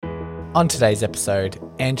On today's episode,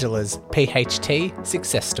 Angela's PHT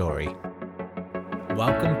success story.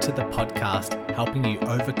 Welcome to the podcast helping you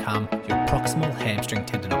overcome your proximal hamstring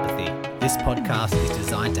tendinopathy. This podcast is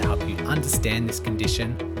designed to help you understand this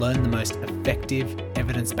condition, learn the most effective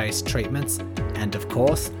evidence-based treatments, and of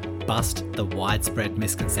course, bust the widespread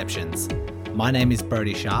misconceptions. My name is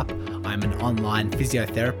Brodie Sharp. I'm an online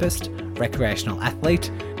physiotherapist, recreational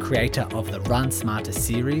athlete, creator of the Run Smarter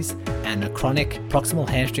series, and a chronic proximal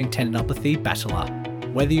hamstring tendinopathy battler.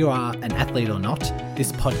 Whether you are an athlete or not,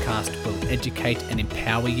 this podcast will educate and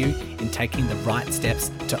empower you in taking the right steps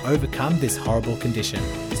to overcome this horrible condition.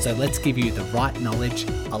 So let's give you the right knowledge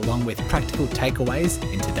along with practical takeaways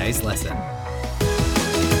in today's lesson.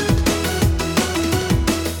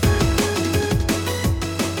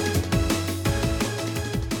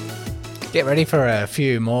 Get ready for a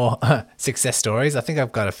few more success stories. I think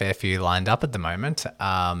I've got a fair few lined up at the moment.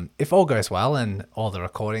 If all goes well and all the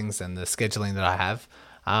recordings and the scheduling that I have,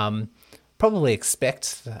 probably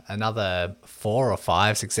expect another 4 or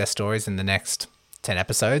 5 success stories in the next 10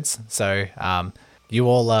 episodes. So you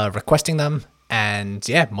all are requesting them, and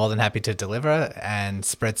yeah, more than happy to deliver and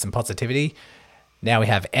spread some positivity. Now we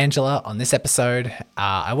have Angela on this episode.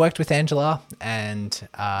 I worked with Angela and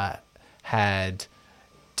had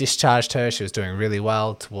discharged her. She was doing really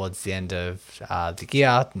well towards the end of the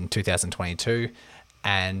year in 2022.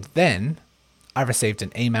 And then I received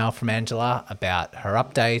an email from Angela about her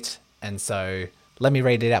update. And so let me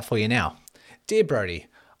read it out for you now. Dear Brodie,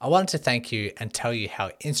 I wanted to thank you and tell you how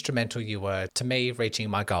instrumental you were to me reaching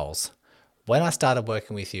my goals. When I started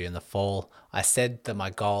working with you in the fall, I said that my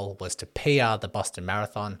goal was to PR the Boston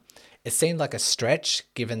Marathon. It seemed like a stretch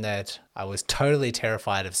given that I was totally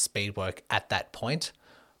terrified of speed work at that point.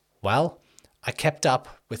 Well, I kept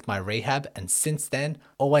up with my rehab, and since then,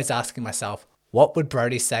 always asking myself, what would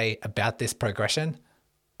Brodie say about this progression?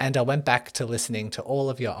 And I went back to listening to all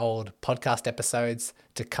of your old podcast episodes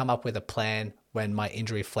to come up with a plan when my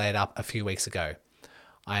injury flared up a few weeks ago.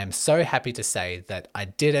 I am so happy to say that I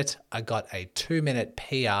did it. I got a 2-minute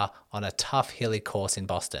PR on a tough hilly course in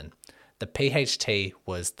Boston. The PHT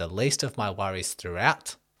was the least of my worries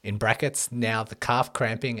throughout. In brackets, now the calf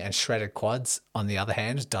cramping and shredded quads, on the other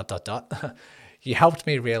hand, ... You helped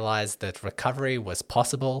me realize that recovery was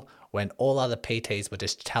possible when all other PTs were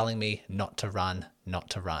just telling me not to run.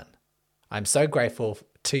 I'm so grateful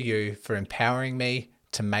to you for empowering me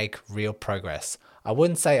to make real progress. I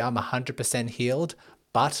wouldn't say I'm 100% healed,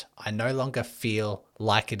 but I no longer feel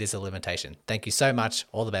like it is a limitation. Thank you so much.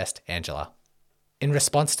 All the best, Angela. In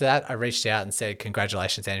response to that, I reached out and said,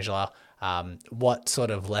 congratulations, Angela. What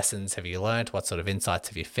sort of lessons have you learned? What sort of insights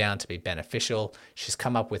have you found to be beneficial? She's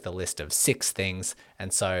come up with a list of 6 things.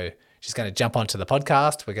 And so she's going to jump onto the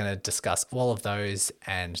podcast. We're going to discuss all of those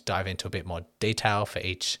and dive into a bit more detail for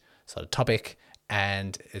each sort of topic.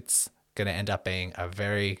 And it's going to end up being a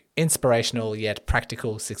very inspirational yet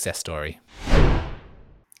practical success story.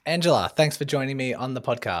 Angela, thanks for joining me on the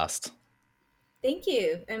podcast. Thank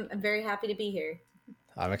you. I'm very happy to be here.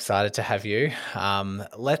 I'm excited to have you.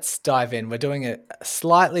 Let's dive in. We're doing it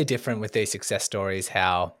slightly different with these success stories,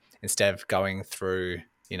 how instead of going through,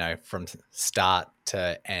 from start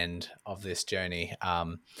to end of this journey,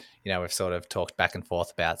 we've sort of talked back and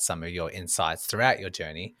forth about some of your insights throughout your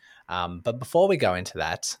journey. But before we go into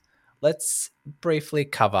that, let's briefly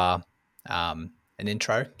cover an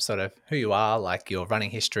intro, sort of who you are, like your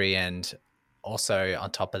running history, and also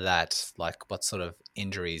on top of that, like what sort of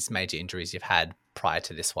major injuries you've had prior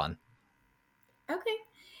to this one. Okay.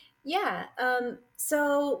 Yeah.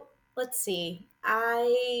 So let's see.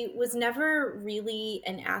 I was never really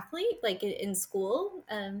an athlete, like in school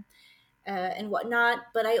and whatnot,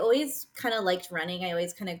 but I always kind of liked running. I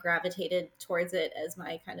always kind of gravitated towards it as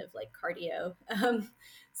my kind of like cardio.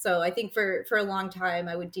 So I think for a long time,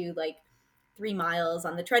 I would do like 3 miles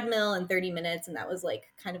on the treadmill in 30 minutes. And that was like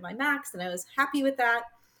kind of my max. And I was happy with that.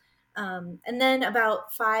 And then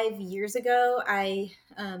about 5 years ago, I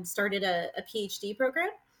started a PhD program,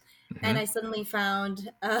 and I suddenly found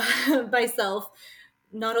myself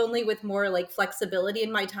not only with more like flexibility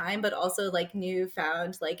in my time, but also like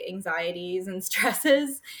newfound like anxieties and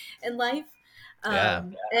stresses in life.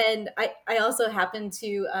 And I also happened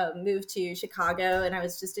to move to Chicago, and I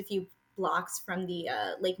was just a few blocks from the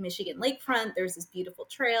Lake Michigan lakefront. There's this beautiful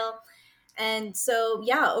trail. And so,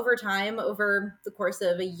 yeah, over time, over the course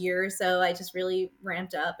of a year or so, I just really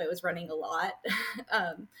ramped up. I was running a lot.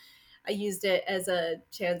 I used it as a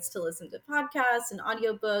chance to listen to podcasts and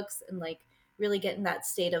audiobooks and like really get in that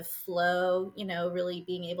state of flow, really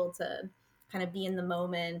being able to kind of be in the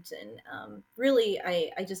moment. And really,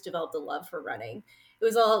 I just developed a love for running. it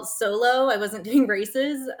was all solo. I wasn't doing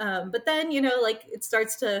races. But then, like it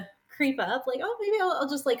starts to creep up like, oh, maybe I'll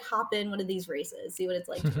just like hop in one of these races, see what it's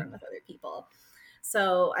like to run with other people.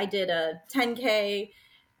 So I did a 10K.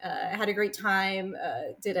 I had a great time.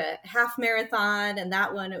 Did a half marathon, and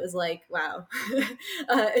that one, it was like, wow,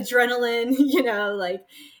 adrenaline. Like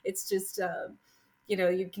it's just,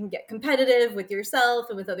 you can get competitive with yourself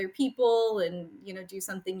and with other people, and do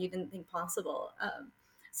something you didn't think possible.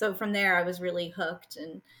 So from there, I was really hooked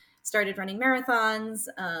and started running marathons.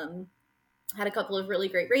 Had a couple of really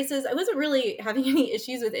great races. I wasn't really having any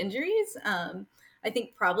issues with injuries. I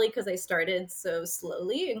think probably because I started so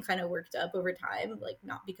slowly and kind of worked up over time, like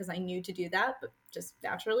not because I knew to do that, but just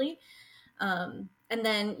naturally. And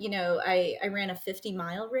then, I ran a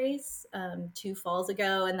 50-mile race 2 falls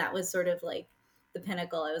ago, and that was sort of like the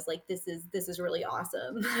pinnacle. I was like, this is really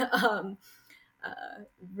awesome.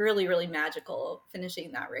 Really, really magical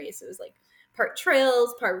finishing that race. It was like part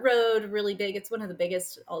trails, part road, really big. It's one of the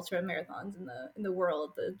biggest ultra marathons in the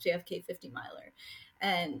world, the JFK 50 miler.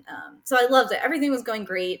 And so I loved it. Everything was going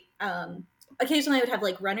great. Occasionally I would have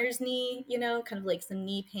like runner's knee, kind of like some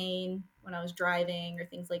knee pain when I was driving or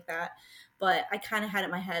things like that. But I kind of had in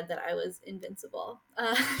my head that I was invincible.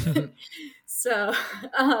 So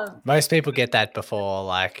Most people get that before,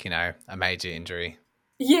 like, a major injury.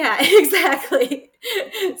 yeah, exactly.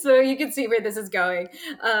 So you can see where this is going,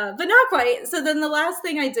 but not quite. So then the last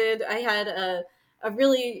thing I did, I had a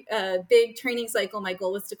really big training cycle. My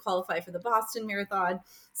goal was to qualify for the Boston Marathon.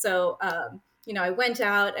 So, I went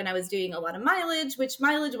out and I was doing a lot of mileage, which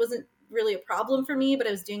mileage wasn't really a problem for me, but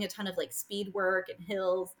I was doing a ton of like speed work and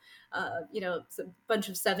hills, it's a bunch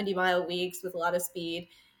of 70-mile weeks with a lot of speed.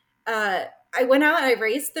 I went out and I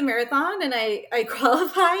raced the marathon and I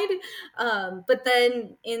qualified. But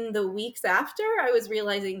then in the weeks after, I was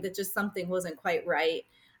realizing that just something wasn't quite right.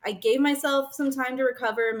 I gave myself some time to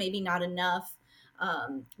recover, maybe not enough.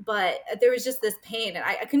 But there was just this pain, and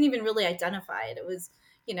I couldn't even really identify it. It was,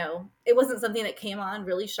 it wasn't something that came on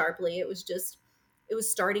really sharply. It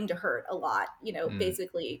was starting to hurt a lot,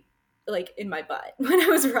 basically like in my butt when I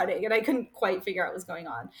was running, and I couldn't quite figure out what was going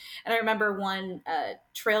on. And I remember one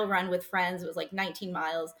trail run with friends. It was like 19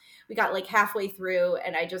 miles. We got like halfway through,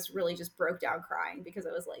 and I just really just broke down crying because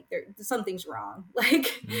I was like, something's wrong.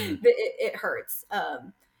 Like it hurts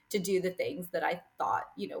to do the things that I thought,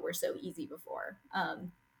 were so easy before.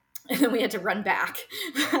 And then we had to run back.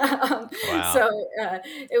 Wow. So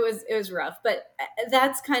it was rough, but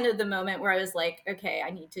that's kind of the moment where I was like, okay, I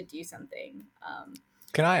need to do something.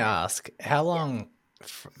 Can I ask how long,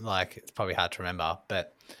 like, it's probably hard to remember,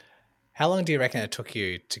 but how long do you reckon it took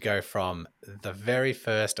you to go from the very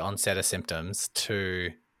first onset of symptoms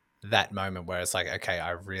to that moment where it's like, okay, I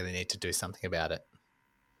really need to do something about it?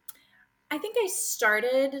 I think I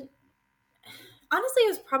started, honestly, it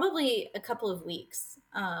was probably a couple of weeks.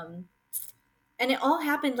 And it all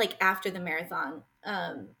happened like after the marathon.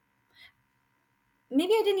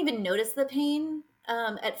 Maybe I didn't even notice the pain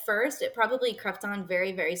at first. It probably crept on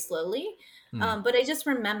very, very slowly. But I just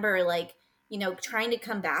remember like, trying to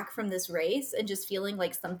come back from this race and just feeling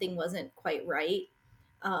like something wasn't quite right.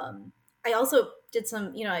 I also did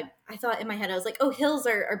some, I thought in my head, I was like, oh, hills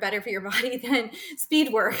are better for your body than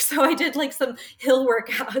speed work. So I did like some hill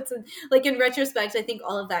workouts, and like in retrospect, I think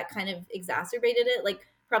all of that kind of exacerbated it. Like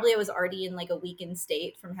probably I was already in like a weakened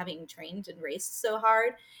state from having trained and raced so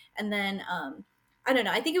hard. And then, I don't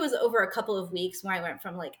know. I think it was over a couple of weeks where I went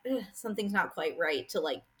from like something's not quite right to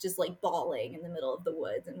like just like bawling in the middle of the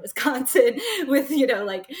woods in Wisconsin with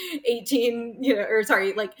like 18 or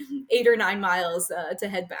sorry like 8 or 9 miles to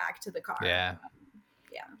head back to the car. Yeah.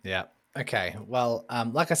 Yeah. Yeah. Okay. Well,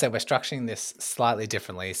 like I said, we're structuring this slightly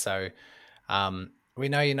differently. So we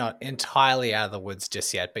know you're not entirely out of the woods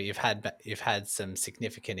just yet, but you've had some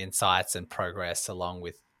significant insights and progress along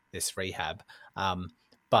with this rehab.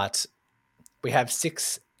 But we have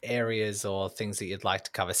 6 areas or things that you'd like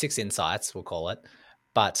to cover, 6 insights, we'll call it.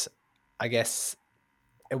 But I guess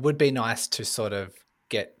it would be nice to sort of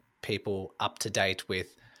get people up to date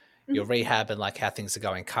with your rehab and like how things are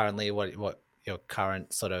going currently, what your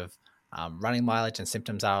current sort of running mileage and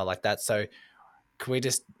symptoms are like that. So could we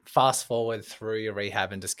just fast forward through your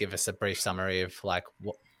rehab and just give us a brief summary of like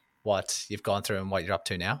what you've gone through and what you're up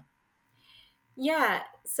to now? Yeah.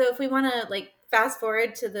 So if we want to like fast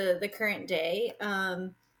forward to the current day,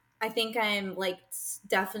 I think I'm like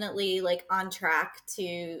definitely like on track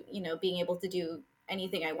to, being able to do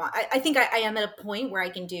anything I want. I think I am at a point where I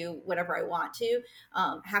can do whatever I want to.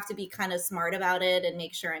 Have to be kind of smart about it and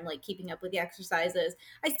make sure I'm like keeping up with the exercises.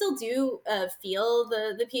 I still do feel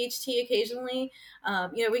the PHT occasionally.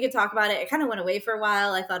 We could talk about it. It kind of went away for a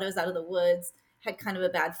while. I thought I was out of the woods. had kind of a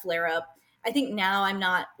bad flare up. I think now I'm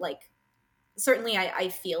not like, certainly I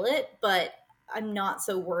feel it, but I'm not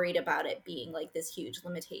so worried about it being like this huge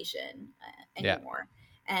limitation Yeah. anymore.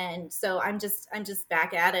 And so I'm just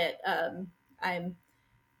back at it. I'm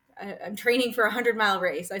I'm training for a 100-mile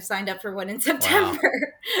race. I've signed up for one in Wow.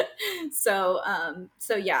 September.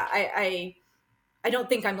 So yeah, I don't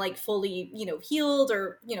think I'm like fully, healed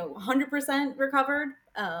or, 100% recovered.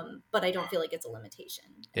 But I don't feel like it's a limitation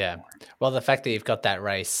Yeah. anymore. Well, the fact that you've got that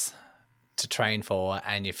race to train for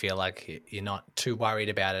and you feel like you're not too worried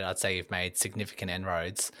about it, I'd say you've made significant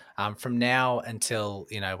inroads. From now until,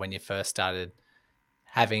 when you first started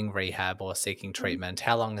having rehab or seeking Mhm. treatment,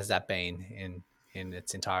 how long has that been in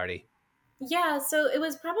its entirety? Yeah, so it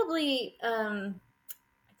was probably I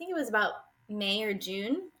think it was about May or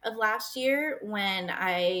June of last year when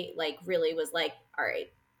I like really was like, all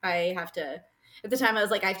right, I have to. At the time, I was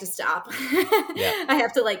like, I have to stop. Yeah. I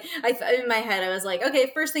have to like. In my head, I was like,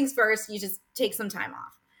 okay, first things first. You just take some time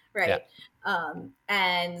off, Yeah. right?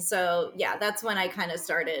 And so yeah, that's when I kind of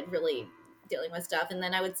started really dealing with stuff. And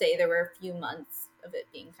then I would say there were a few months of it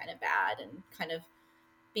being kind of bad and kind of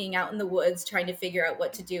being out in the woods trying to figure out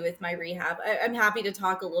what to do with my rehab. I'm happy to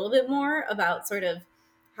talk a little bit more about sort of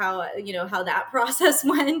how how that process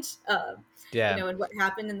went, Yeah. and what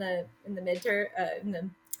happened in the midterm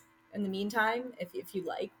in the meantime, if you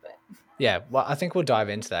like. But Yeah. Well, I think we'll dive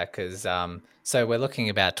into that because so we're looking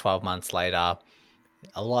about 12 months later,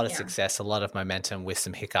 a lot of yeah, success, a lot of momentum with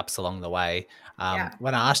some hiccups along the way. yeah,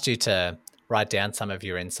 When I asked you to write down some of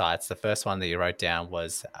your insights, the first one that you wrote down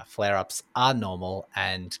was flare ups are normal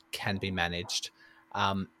and can be managed.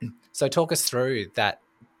 Um, so talk us through that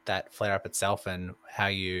flare up itself and how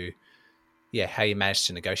you managed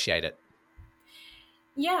to negotiate it.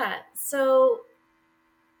 yeah. So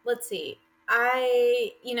let's see.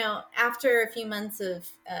 After a few months of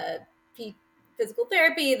physical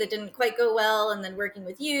therapy that didn't quite go well, and then working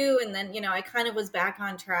with you, and then, I kind of was back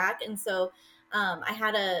on track. And so I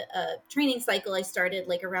had a training cycle I started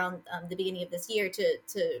like around the beginning of this year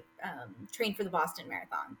to train for the Boston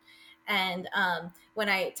Marathon. And when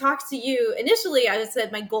I talked to you initially, I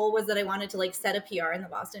said my goal was that I wanted to like set a PR in the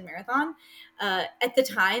Boston Marathon. At the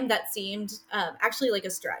time, that seemed actually like a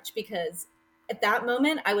stretch because at that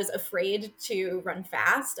moment, I was afraid to run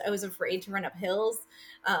fast. I was afraid to run up hills.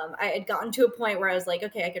 I had gotten to a point where I was like,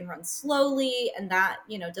 okay, I can run slowly, and that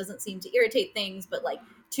doesn't seem to irritate things. But like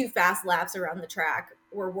 2 fast laps around the track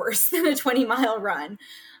were worse than a 20-mile run.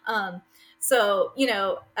 Um, so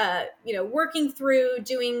working through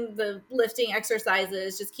doing the lifting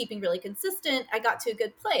exercises, just keeping really consistent, I got to a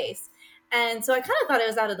good place. And so I kind of thought I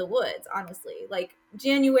was out of the woods, honestly. Like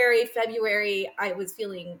January, February, I was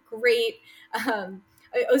feeling great. I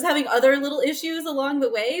was having other little issues along the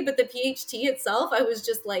way, but the PHT itself, I was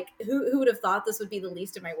just like, who would have thought this would be the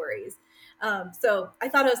least of my worries? So I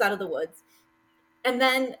thought I was out of the woods. And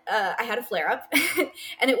then I had a flare up,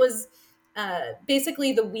 and it was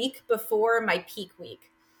basically the week before my peak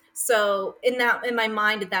week. So in my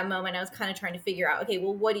mind at that moment, I was kind of trying to figure out, okay,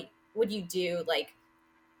 well, what do you do? Like,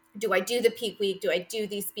 do I do the peak week? Do I do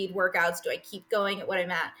these speed workouts? Do I keep going at what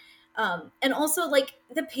I'm at? And also like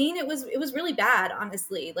the pain, it was really bad,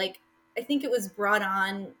 honestly. Like I think it was brought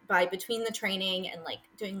on by between the training and like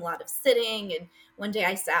doing a lot of sitting. And one day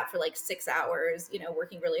I sat for like 6 hours,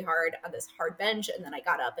 working really hard on this hard bench. And then I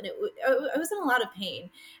got up and I was in a lot of pain.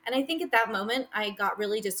 And I think at that moment I got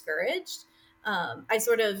really discouraged. I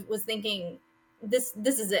sort of was thinking, this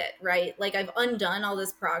is it, right? Like I've undone all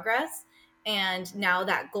this progress, and now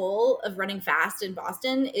that goal of running fast in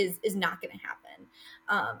Boston is not going to happen.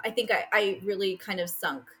 I think I really kind of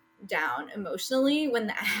sunk down emotionally when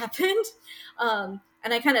that happened.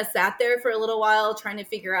 And I kind of sat there for a little while trying to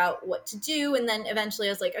figure out what to do. And then eventually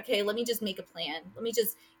I was like, okay, let me just make a plan. Let me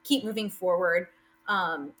just keep moving forward.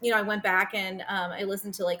 I went back and I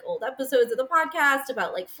listened to like old episodes of the podcast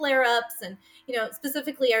about like flare ups. And,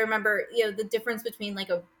 specifically, I remember, the difference between like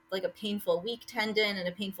a painful weak tendon and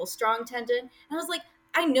a painful strong tendon. And I was like,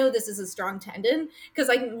 I know this is a strong tendon because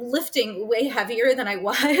I'm lifting way heavier than I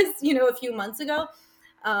was, a few months ago.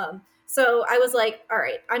 So I was like, all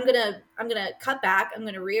right, I'm gonna cut back. I'm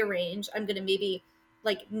gonna rearrange. I'm gonna maybe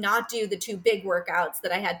like not do the 2 big workouts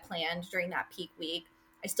that I had planned during that peak week.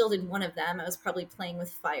 I still did one of them. I was probably playing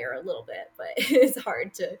with fire a little bit, but it's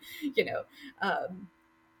hard to, you know, um,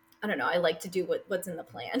 I don't know. I like to do what's in the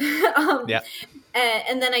plan. Yeah.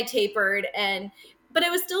 And then I tapered, but I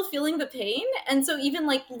was still feeling the pain. And so even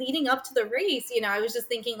like leading up to the race, I was just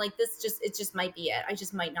thinking like it just might be it. I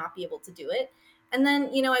just might not be able to do it. And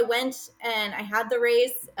then, I went and I had the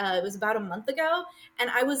race. It was about a month ago. And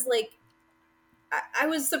I was like, I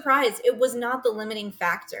was surprised. It was not the limiting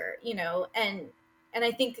factor, you know, and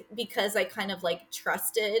I think because I kind of like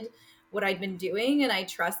trusted what I'd been doing and I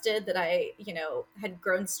trusted that I, you know, had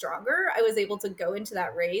grown stronger, I was able to go into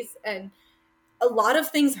that race. And a lot of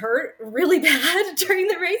things hurt really bad during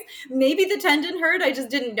the race. Maybe the tendon hurt. I just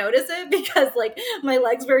didn't notice it because like my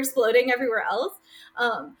legs were exploding everywhere else.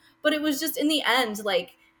 But it was just in the end,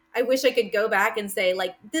 like, I wish I could go back and say,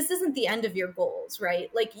 like, this isn't the end of your goals,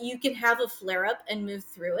 right? Like, you can have a flare up and move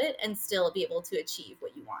through it and still be able to achieve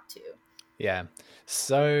what you want to. Yeah.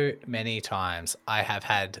 So many times I have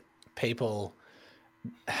had people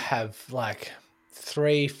have like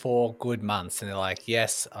 3, 4 good months and they're like,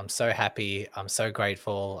 yes, I'm so happy. I'm so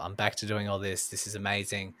grateful. I'm back to doing all this. This is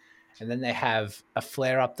amazing. And then they have a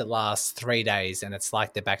flare up that lasts 3 days and it's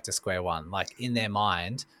like they're back to square one. Like in their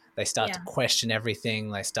mind, they start to Yeah. question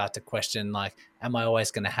everything. They start to question, like, am I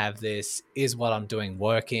always going to have this? Is what I'm doing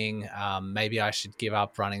working? Maybe I should give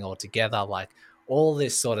up running altogether. Like all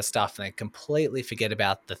this sort of stuff. And they completely forget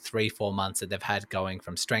about the 3, 4 months that they've had going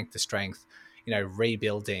from strength to strength,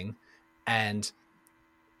 rebuilding. And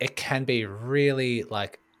it can be really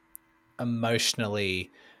like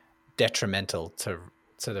emotionally detrimental to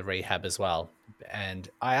the rehab as well. And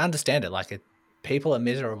I understand it. Like people are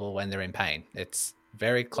miserable when they're in pain. It's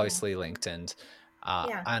very Yeah. closely linked, and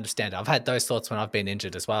Yeah. I understand. I've had those thoughts when I've been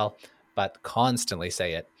injured as well, but constantly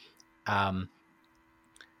see it. Um,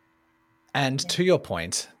 And Yeah. to your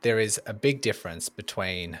point, there is a big difference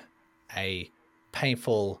between a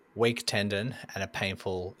painful weak tendon and a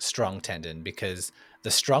painful strong tendon, because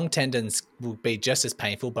the strong tendons will be just as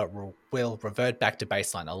painful but will revert back to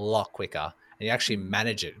baseline a lot quicker, and you actually Mm-hmm.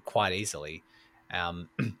 manage it quite easily, um,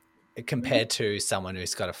 Mm-hmm. compared to someone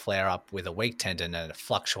who's got a flare up with a weak tendon and it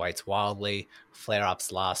fluctuates wildly. Flare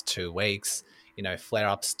ups last 2 weeks. Flare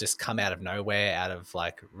ups just come out of nowhere, out of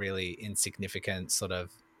like really insignificant sort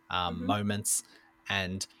of Mm-hmm. moments.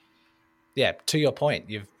 And yeah, to your point,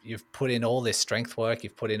 you've put in all this strength work,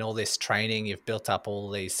 you've put in all this training, you've built up all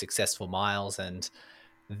these successful miles, and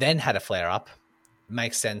then had a flare up.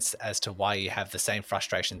 Makes sense as to why you have the same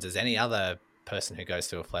frustrations as any other person who goes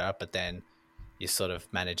through a flare up, but then you sort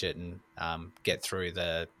of manage it and get through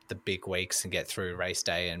the big weeks and get through race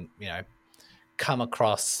day, and come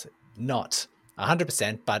across not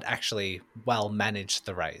 100%, but actually well manage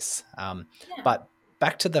the race. Yeah. But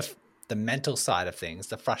back to the mental side of things,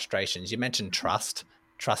 the frustrations. You mentioned trusting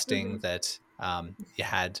Mm-hmm.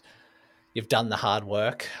 that you've done the hard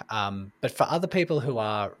work. But for other people who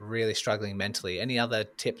are really struggling mentally, any other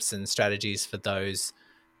tips and strategies for those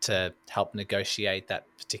to help negotiate that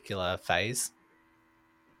particular phase?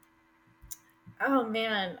 Oh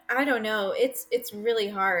man, I don't know. It's really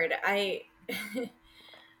hard. I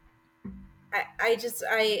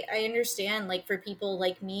understand, like, for people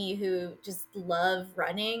like me who just love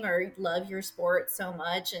running or love your sport so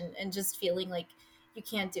much, and just feeling like you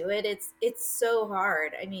can't do it. It's so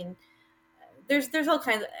hard. I mean, there's all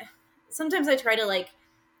kinds of, sometimes I try to, like,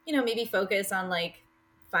 maybe focus on like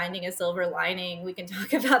finding a silver lining. We can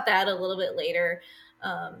talk about that a little bit later.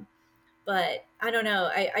 Um, but I don't know.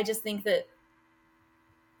 I just think that,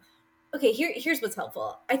 okay, here's what's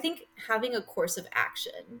helpful. I think having a course of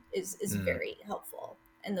action is Mm, very helpful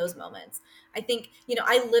in those moments. I think,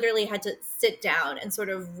 I literally had to sit down and sort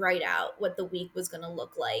of write out what the week was going to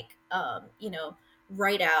look like.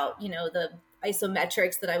 Write out, the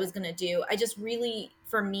isometrics that I was going to do. I just really,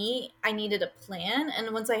 for me, I needed a plan,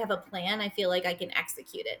 and once I have a plan, I feel like I can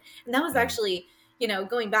execute it. And that was mm. actually,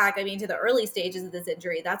 going back, I mean, to the early stages of this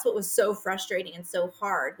injury, that's what was so frustrating and so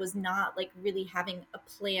hard, was not like really having a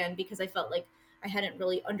plan, because I felt like I hadn't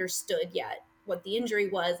really understood yet what the injury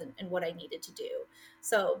was, and what I needed to do.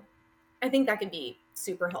 So I think that can be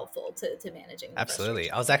super helpful to managing the Absolutely.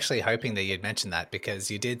 frustration. I was actually hoping that you'd mention that,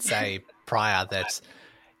 because you did say prior that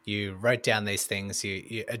you wrote down these things,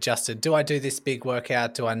 you adjusted. Do I do this big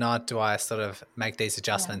workout? Do I not? Do I sort of make these Yeah.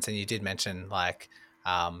 adjustments? And you did mention like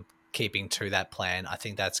keeping to that plan. I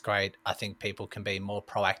think that's great. I think people can be more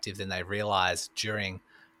proactive than they realize during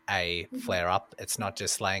a Hmm. flare up. It's not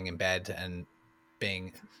just laying in bed and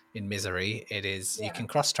being in misery. It is, you Yeah. can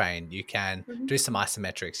cross train, you can Hmm. do some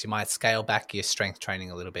isometrics, you might scale back your strength training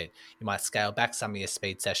a little bit, you might scale back some of your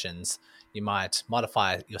speed sessions, you might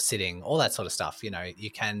modify your sitting, all that sort of stuff.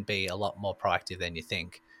 You can be a lot more proactive than you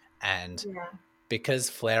think. And Yeah. because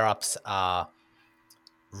flare ups are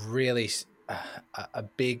really a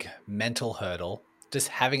big mental hurdle, just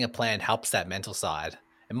having a plan helps that mental side.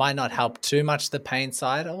 It might not Hmm. help too much the pain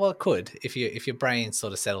side. Well, it could. If your brain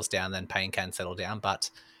sort of settles down, then pain can settle down. But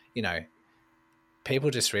you know, people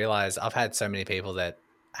just realize, I've had so many people that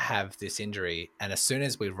have this injury, and as soon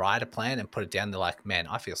as we write a plan and put it down, they're like, man,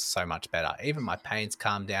 I feel so much better. Even my pain's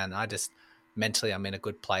calmed down. I just mentally, I'm in a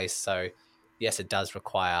good place. So yes, it does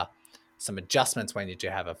require some adjustments when you do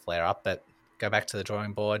have a flare up, but go back to the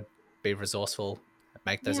drawing board, be resourceful,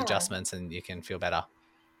 make those Yeah. adjustments, and you can feel better.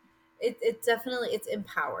 It definitely, it's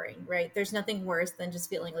empowering, right? There's nothing worse than just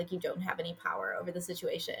feeling like you don't have any power over the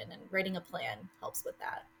situation, and writing a plan helps with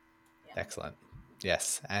that. Yeah. Excellent.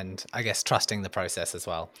 Yes. And I guess trusting the process as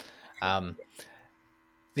well. Um,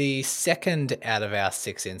 the second out of our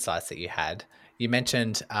 6 insights that you had, you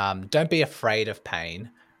mentioned don't be afraid of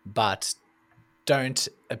pain, but don't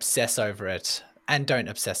obsess over it and don't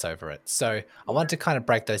obsess over it. So I Yeah. want to kind of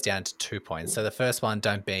break those down to 2 points. So the first one,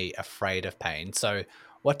 don't be afraid of pain. So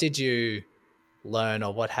what did you learn,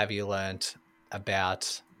 or what have you learned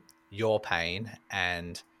about your pain,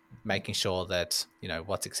 and making sure that,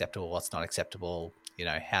 what's acceptable, what's not acceptable,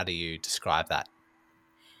 how do you describe that?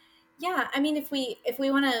 Yeah, I mean, if we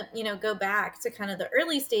want to, go back to kind of the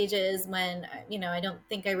early stages when, I don't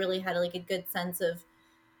think I really had like a good sense of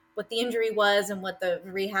what the injury was and what the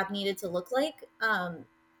rehab needed to look like.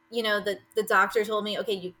 The doctor told me,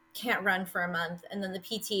 okay, you can't run for a month, and then the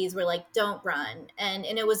PTs were like, don't run, and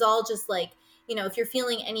it was all just like, if you're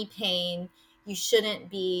feeling any pain, you shouldn't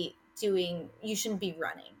be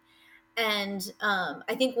running. And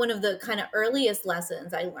I think one of the kind of earliest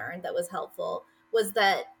lessons I learned that was helpful was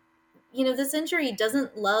that, this injury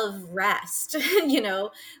doesn't love rest.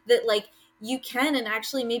 That like you can and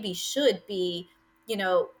actually maybe should be,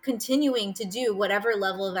 continuing to do whatever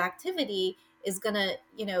level of activity is going to,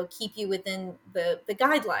 keep you within the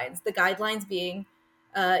guidelines. The guidelines being,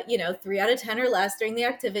 3 out of 10 or less during the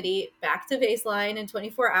activity, back to baseline in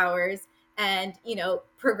 24 hours, and,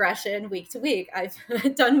 progression week to week. I've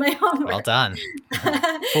done my Well homework. done.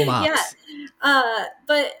 Full Yeah. marks.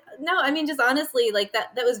 But no, I mean, just honestly, like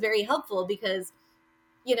that was very helpful because,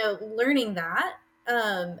 learning that,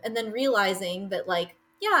 and then realizing that, like,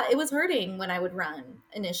 yeah, it was hurting when I would run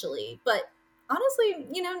initially, but honestly,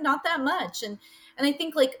 not that much. And I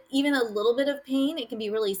think like even a little bit of pain, it can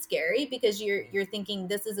be really scary because you're thinking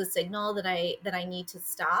this is a signal that I need to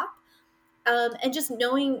stop. And just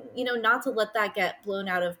knowing, not to let that get blown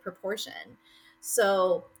out of proportion.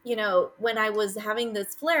 So, when I was having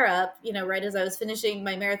this flare up, right as I was finishing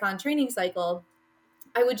my marathon training cycle,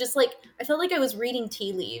 I would just like, I felt like I was reading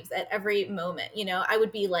tea leaves at every moment. I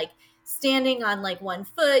would be like standing on like one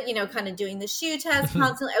foot, kind of doing the shoe test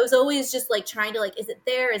constantly. I was always just like trying to like, is it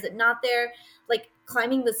there? Is it not there? Like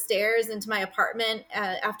climbing the stairs into my apartment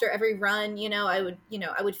after every run, I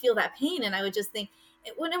would feel that pain, and I would just think,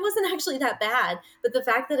 when it wasn't actually that bad, but the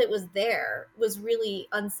fact that it was there was really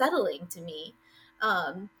unsettling to me.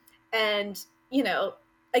 Um, and,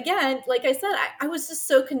 again, like I said, I was just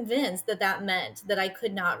so convinced that that meant that I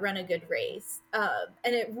could not run a good race.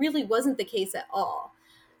 And it really wasn't the case at all.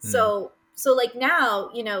 Mm, So like now,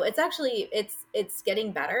 it's actually, it's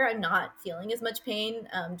getting better. I'm not feeling as much pain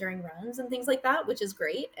during runs and things like that, which is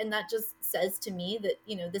great. And that just says to me that,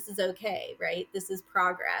 this is okay, right? This is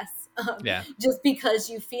progress. yeah. Just because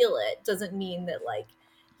you feel it doesn't mean that like,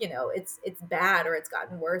 it's bad or it's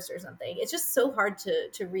gotten worse or something. It's just so hard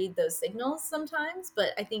to read those signals sometimes,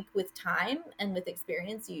 but I think with time and with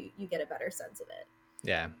experience, you get a better sense of it.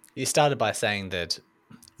 Yeah. You started by saying that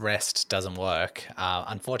rest doesn't work.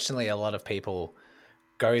 Unfortunately, a lot of people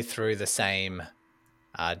go through the same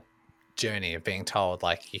uh, journey of being told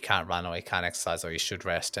like you can't run or you can't exercise or you should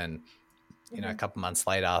rest, and a Hmm. couple months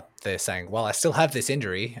later they're saying, well, I still have this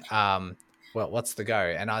injury. Well, what's the go?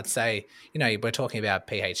 And I'd say, we're talking about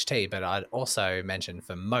PHT, but I'd also mention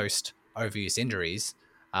for most overuse injuries,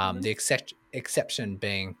 Hmm. the exception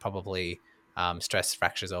being probably stress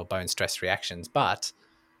fractures or bone stress reactions, but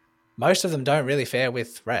most of them don't really fare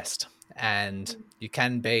with rest, and you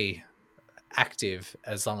can be active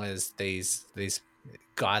as long as these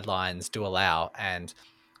guidelines do allow. And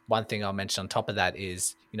one thing I'll mention on top of that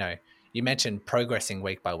is, you mentioned progressing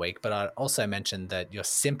week by week, but I also mentioned that your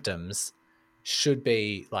symptoms should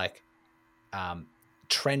be like um,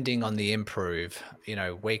 trending on the improve,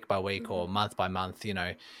 week by week or Hmm. month by month.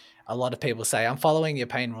 A lot of people say, I'm following your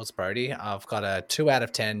pain rules, Brody. I've got a 2 out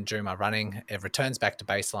of 10 during my running. It returns back to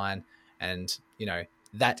baseline. And,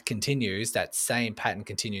 that continues, that same pattern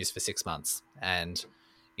continues for 6 months. And,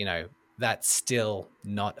 you know, that's still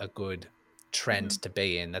not a good trend Hmm. to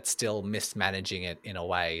be in. That's still mismanaging it in a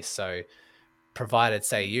way. So, provided,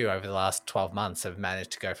 say, you over the last 12 months have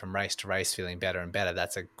managed to go from race to race feeling better and better,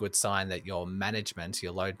 that's a good sign that your management,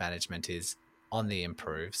 your load management is on the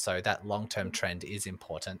improve. So that long-term trend is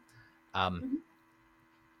important. Um, Hmm.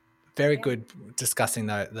 very Yeah. good discussing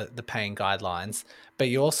the pain guidelines, but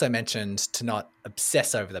you also mentioned to not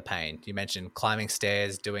obsess over the pain. You mentioned climbing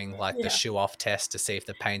stairs, doing like the Yeah. shoe off test to see if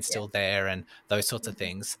the pain's Yeah. still there and those sorts of Mhm.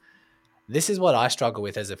 things. This is what I struggle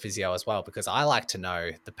with as a physio as well, because I like to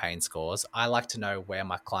know the pain scores. I like to know where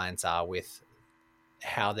my clients are with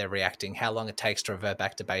how they're reacting, how long it takes to revert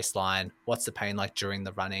back to baseline, what's the pain like during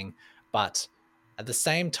the running. But at the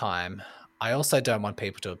same time, I also don't want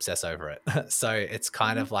people to obsess over it. So it's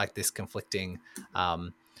kind Mhm. of like this conflicting,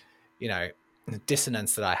 um, you know,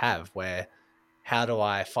 dissonance that I have where how do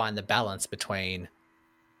I find the balance between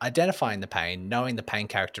identifying the pain, knowing the pain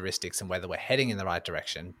characteristics and whether we're heading in the right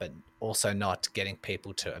direction, but also not getting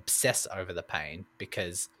people to obsess over the pain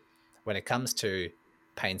because when it comes to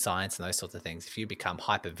pain science and those sorts of things, if you become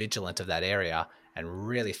hyper vigilant of that area and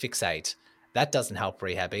really fixate, that doesn't help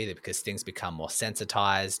rehab either because things become more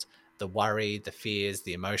sensitized. The worry, the fears,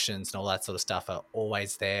 the emotions, and all that sort of stuff are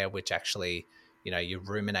always there, which actually, you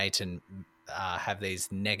ruminate and have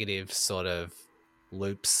these negative sort of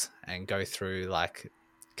loops and go through like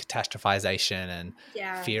catastrophization and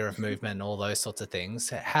Yeah. fear of movement and all those sorts of things.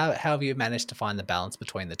 How have you managed to find the balance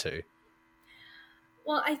between the two?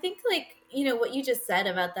 Well, I think like, what you just said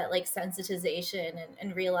about that like sensitization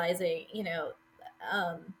and realizing,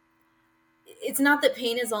 um, it's not that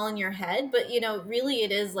pain is all in your head, but really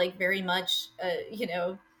it is like very much,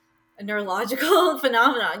 a neurological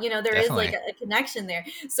phenomenon. There is like Definitely. a connection there.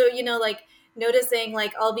 So, like noticing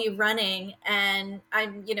like I'll be running and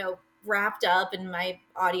I'm, wrapped up in my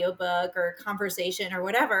audiobook or conversation or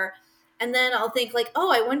whatever. And then I'll think like,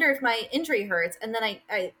 oh, I wonder if my injury hurts. And then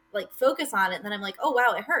I like focus on it. And then I'm like, oh,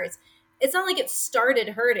 wow, it hurts. It's not like it started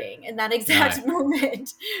hurting in that No. exact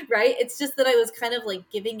moment, right? It's just that I was kind of like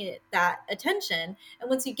giving it that attention. And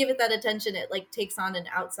once you give it that attention, it like takes on an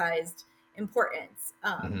outsized importance.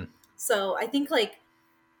 Hmm. So I think like,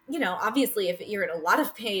 obviously if you're in a lot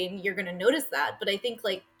of pain, you're going to notice that. But I think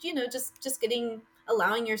like, just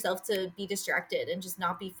allowing yourself to be distracted and just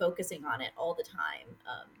not be focusing on it all the time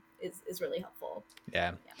is really helpful.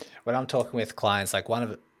 Yeah. Yeah. When I'm talking with clients, like one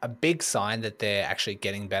of a big sign that they're actually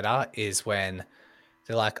getting better is when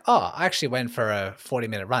they're like, oh, I actually went for a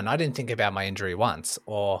 40-minute run. I didn't think about my injury once.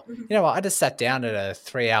 Or, Mhm. you know what, I just sat down at a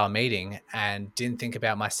 3-hour meeting and didn't think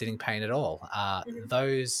about my sitting pain at all. Mhm.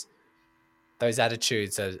 Those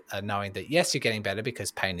attitudes are knowing that yes, you're getting better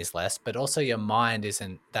because pain is less, but also your mind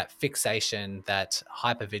isn't that fixation, that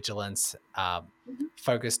hypervigilance, Mhm.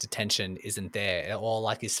 focused attention isn't there, or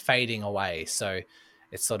like is fading away. So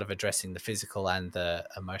it's sort of addressing the physical and the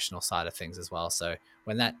emotional side of things as well. So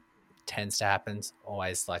when that tends to happen, it's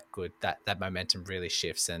always like good that momentum really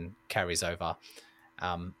shifts and carries over.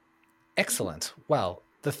 Um, Mhm. Excellent. Well,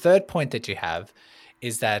 the third point that you have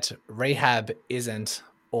is that rehab isn't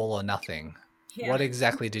all or nothing. Yeah. What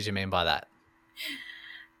exactly did you mean by that?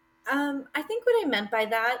 I think what I meant by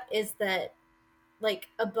that is that like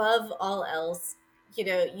above all else,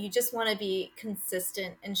 you just want to be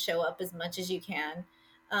consistent and show up as much as you can.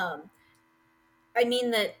 Um, I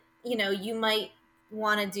mean that, you might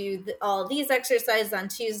want to do all these exercises on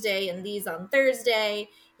Tuesday and these on Thursday,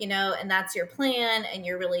 and that's your plan and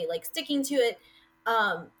you're really like sticking to it.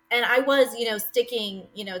 And I was, sticking,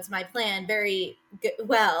 to my plan very good,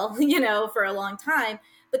 well, for a long time.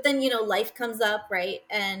 But then, life comes up, right?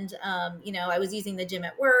 And, I was using the gym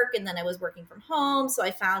at work and then I was working from home. So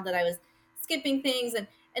I found that I was skipping things. And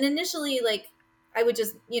initially, like, I would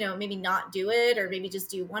just, maybe not do it or maybe just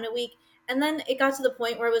do one a week. And then it got to the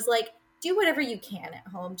point where it was like, do whatever you can at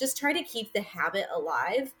home. Just try to keep the habit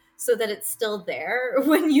alive so that it's still there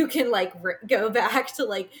when you can like go back to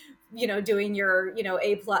like, doing your,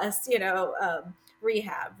 A plus,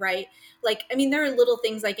 rehab, right? Like, I mean, there are little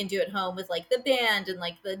things I can do at home with like the band and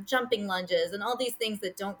like the jumping lunges and all these things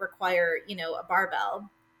that don't require, a barbell.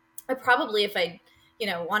 I probably, if I,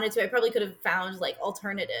 wanted to, I probably could have found like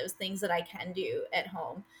alternatives, things that I can do at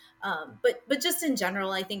home. But just in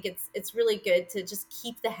general, I think it's really good to just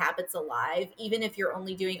keep the habits alive, even if you're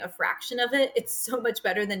only doing a fraction of it. It's so much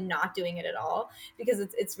better than not doing it at all because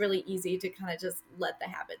it's really easy to kind of just let the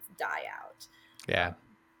habits die out. Yeah.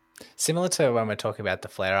 Similar to when we're talking about the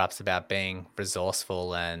flare ups, about being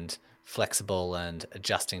resourceful and flexible and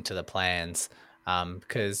adjusting to the plans.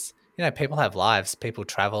 Because, people have lives, people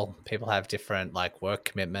travel, people have different like work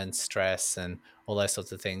commitments, stress, and all those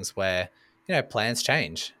sorts of things where, plans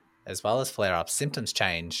change as well as flare ups, symptoms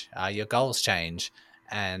change, your goals change,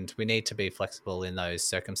 and we need to be flexible in those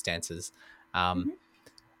circumstances. Um, Mhm.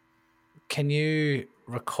 can you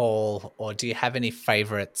recall, or do you have any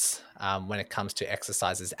favorites when it comes to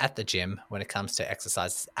exercises at the gym, when it comes to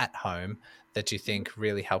exercises at home that you think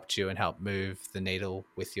really helped you and helped move the needle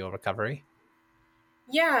with your recovery?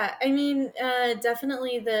 Yeah, I mean,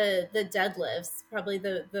 definitely the deadlifts, probably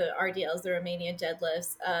the RDLs, the Romanian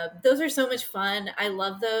deadlifts. Those are so much fun. I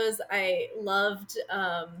love those. I loved,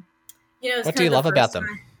 it's What do kind you of the love about first them?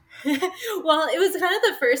 time. Well, it was kind of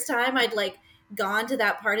the first time I'd like gone to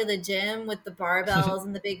that part of the gym with the barbells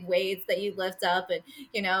and the big weights that you lift up, and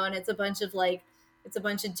and it's a bunch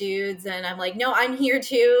of dudes, and I'm like, no, I'm here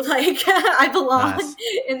too. Like, I belong Nice.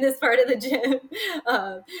 in this part of the gym.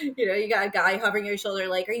 You got a guy hovering your shoulder,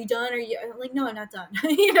 like, are you done? Are you? I'm like, no, I'm not done.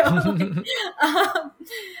 Like, um,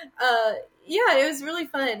 uh, yeah, it was really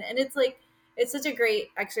fun, and it's like it's such a great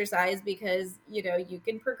exercise because you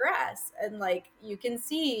can progress and like you can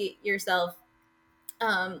see yourself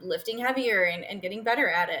lifting heavier and getting better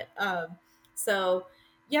at it. So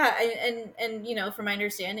yeah, and from my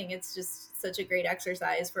understanding, it's just such a great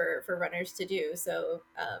exercise for runners to do. So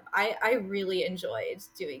I really enjoyed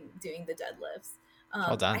doing the deadlifts.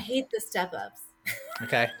 Well I done. hate the step ups.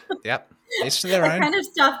 Okay. Yep. Each to their I own. kind of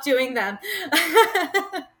stopped doing them.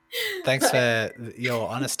 Thanks But for your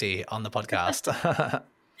honesty on the podcast.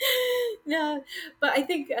 no, but I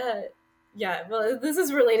think yeah, well, this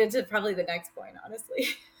is related to probably the next point, honestly.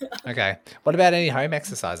 Okay. What about any home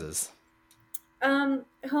exercises? Home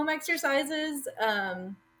exercises.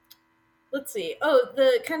 Let's see. Oh,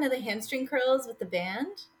 the kind of the hamstring curls with the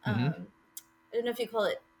band. Hmm. I don't know if you call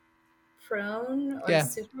it prone or Yeah.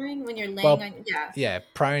 supine when you're laying Well, on. Yeah, yeah.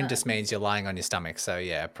 Prone uh, just means you're lying on your stomach. So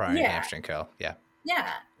yeah, prone yeah, hamstring curl. Yeah.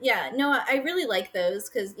 yeah. No, I really like those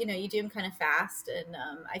because you do them kind of fast, and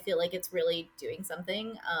I feel like it's really doing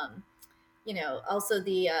something. Also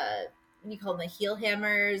the you call them the heel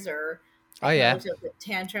hammers, or I Oh kind of yeah. looked up the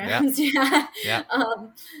Yeah. tantrums. Yeah, Yeah.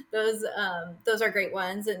 those are great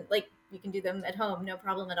ones, and like you can do them at home, no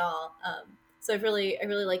problem at all. So I really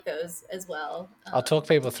like those as well. I'll talk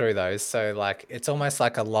people through those. So, like, it's almost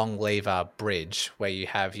like a long lever bridge where you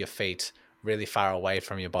have your feet really far away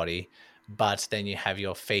from your body, but then you have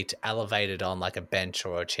your feet elevated on like a bench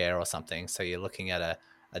or a chair or something. So, you're looking at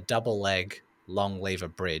a double leg long lever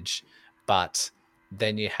bridge, but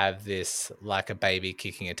then you have this like a baby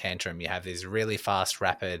kicking a tantrum. You have this really fast,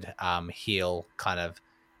 rapid heel kind of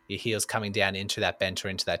your heels coming down into that bench or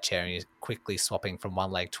into that chair, and you're quickly swapping from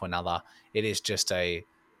one leg to another. It is just a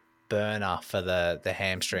burner for the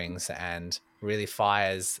hamstrings and really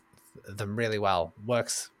fires them really well.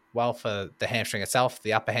 Works well for the hamstring itself,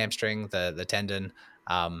 the upper hamstring, the tendon.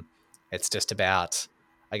 Um, it's just about,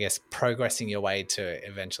 I guess, progressing your way to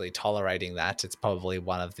eventually tolerating that. It's probably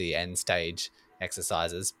one of the end stage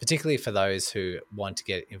exercises, particularly for those who want to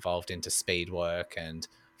get involved into speed work and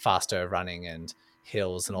faster running and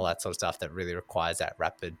hills and all that sort of stuff that really requires that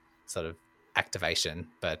rapid sort of activation.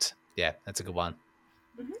 But yeah, that's a good one.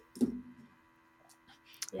 Mhm.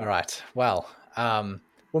 All Yeah. right. Well,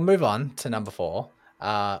 we'll move on to number 4,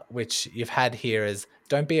 which you've had here is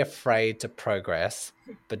don't be afraid to progress,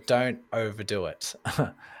 but don't overdo it.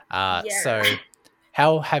 Yeah. So,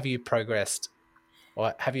 how have you progressed,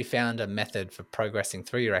 or have you found a method for progressing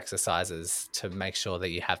through your exercises to make sure that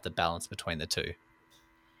you have the balance between the two?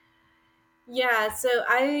 Yeah, so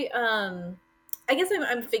I guess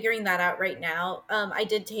I'm figuring that out right now. I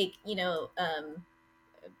did take, a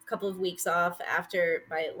couple of weeks off after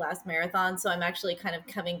my last marathon, so I'm actually kind of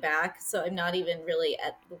coming back. So I'm not even really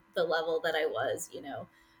at the level that I was,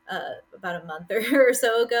 about a month or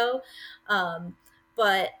so ago.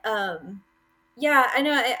 But yeah, I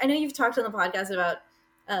know you've talked on the podcast about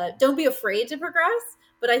don't be afraid to progress,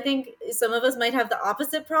 but I think some of us might have the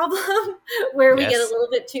opposite problem where we get a Yes. little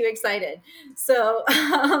bit too excited. So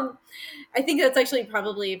I think that's actually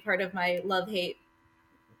probably part of my love hate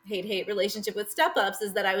relationship with step ups,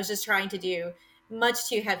 is that I was just trying to do much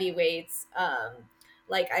too heavy weights.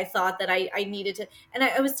 Like I thought that I needed to, and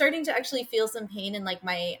I was starting to actually feel some pain in like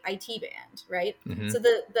my IT band, right? Hmm. So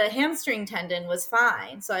the hamstring tendon was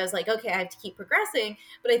fine. So I was like, okay, I have to keep progressing.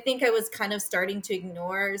 But I think I was kind of starting to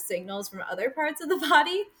ignore signals from other parts of the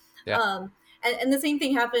body. Yeah. Um, and the same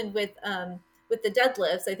thing happened with the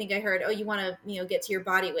deadlifts. I think I heard, oh, you want to, get to your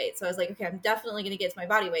body weight. So I was like, okay, I'm definitely going to get to my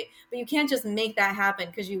body weight, but you can't just make that happen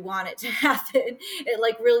because you want it to happen.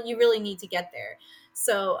 You really need to get there.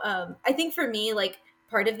 So I think for me, like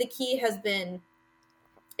part of the key has been,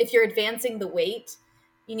 if you're advancing the weight,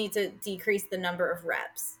 you need to decrease the number of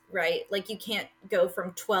reps, right? Like you can't go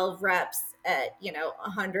from 12 reps at,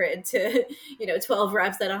 100 to, 12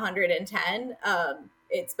 reps at 110.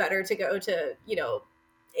 It's better to go to,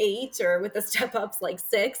 8, or with the step ups like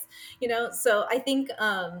 6, So I think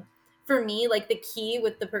for me, like the key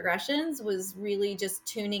with the progressions was really just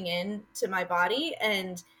tuning in to my body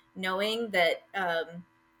and knowing that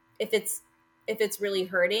if it's if it's really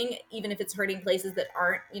hurting, even if it's hurting places that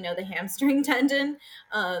aren't, the hamstring tendon,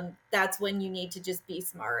 that's when you need to just be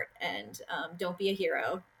smart and don't be a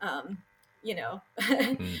hero. You know,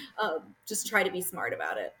 Mm. just try to be smart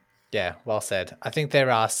about it. Yeah, well said. I think there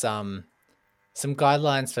are some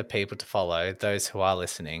guidelines for people to follow, those who are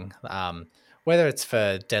listening, whether it's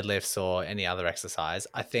for deadlifts or any other exercise.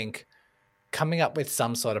 I think coming up with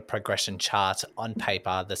some sort of progression chart on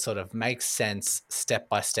paper that sort of makes sense step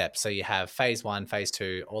by step. So you have phase 1, phase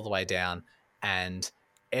 2, all the way down, and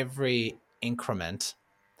every increment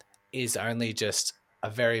is only just a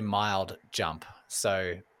very mild jump.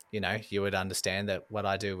 So, you would understand that what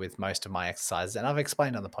I do with most of my exercises, and I've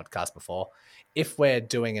explained on the podcast before, if we're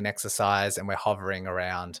doing an exercise and we're hovering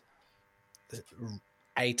around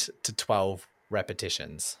 8 to 12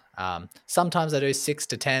 repetitions. Sometimes I do 6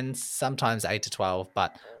 to 10, sometimes 8 to 12.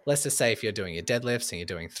 But let's just say if you're doing your deadlifts and you're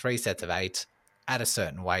doing 3 sets of 8 at a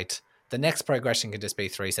certain weight, the next progression can just be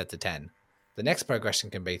 3 sets of 10. The next progression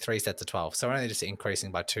can be 3 sets of 12. So we're only just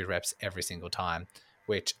increasing by 2 reps every single time,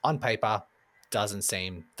 which on paper doesn't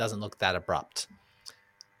look that abrupt.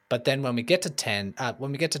 But then when we get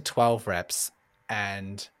to 12 reps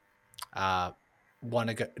and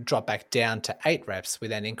want to drop back down to 8 reps, we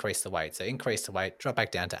then increase the weight. So increase the weight, drop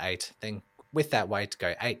back down to 8, then with that weight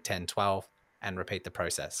go 8, 10, 12, and repeat the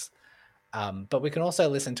process. But we can also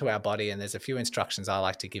listen to our body, and there's a few instructions I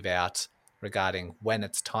like to give out regarding when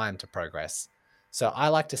it's time to progress. So I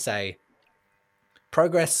like to say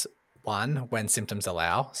progress 1 when symptoms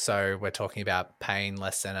allow. So we're talking about pain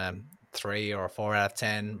less than a 3 or a 4 out of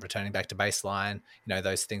 10, returning back to baseline,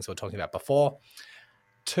 those things we were talking about before.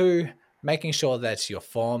 2, making sure that your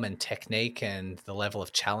form and technique and the level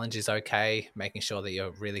of challenge is okay, making sure that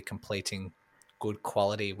you're really completing good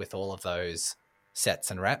quality with all of those sets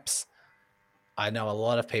and reps. I know a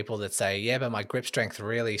lot of people that say, yeah, but my grip strength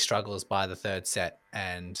really struggles by the 3rd set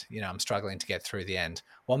and, I'm struggling to get through the end.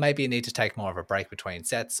 Well, maybe you need to take more of a break between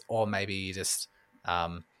sets, or maybe you just,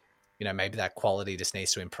 maybe that quality just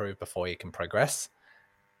needs to improve before you can progress.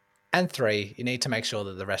 And 3, you need to make sure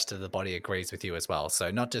that the rest of the body agrees with you as well. So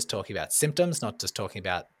not just talking about symptoms, not just talking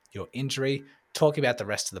about your injury, talking about the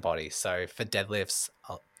rest of the body. So for deadlifts,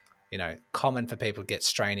 common for people to get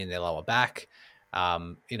strain in their lower back.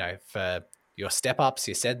 For your step ups,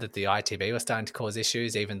 you said that the ITB was starting to cause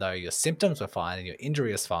issues, even though your symptoms were fine and your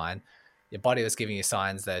injury was fine. Your body was giving you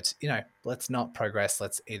signs that, let's not progress.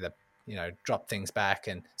 Let's either, drop things back.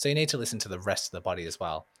 And so you need to listen to the rest of the body as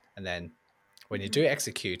well. And then when you do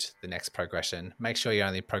execute the next progression, make sure you're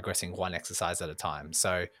only progressing 1 exercise at a time.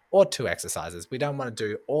 So, or 2 exercises. We don't want to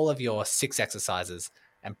do all of your 6 exercises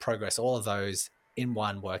and progress all of those in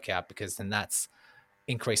one workout, because then that's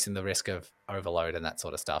increasing the risk of overload and that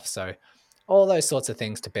sort of stuff. So all those sorts of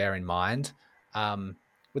things to bear in mind.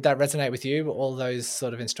 Would that resonate with you? All those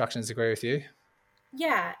sort of instructions agree with you?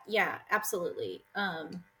 Yeah, absolutely.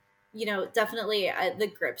 Definitely the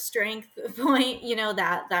grip strength point,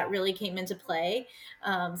 that really came into play.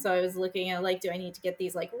 So I was looking at like, do I need to get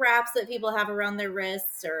these like wraps that people have around their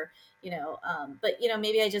wrists, or but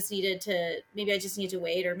maybe I just needed to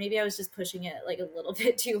wait, or maybe I was just pushing it like a little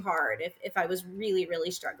bit too hard if I was really,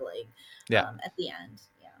 really struggling Yeah. at the end.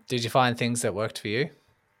 Yeah. Did you find things that worked for you?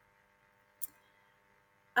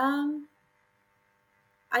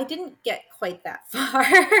 I didn't get quite that far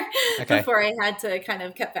Okay. before I had to kind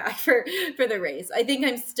of cut back for the race. I think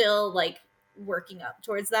I'm still like working up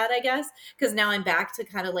towards that, I guess, because now I'm back to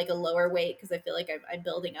kind of like a lower weight because I feel like I'm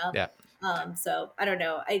building up. Yeah. So I don't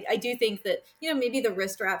know. I do think that, maybe the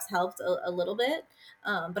wrist wraps helped a little bit,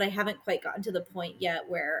 but I haven't quite gotten to the point yet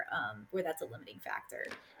where that's a limiting factor.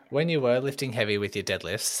 When you were lifting heavy with your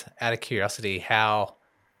deadlifts, out of curiosity, how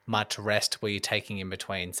much rest were you taking in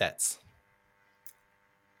between sets?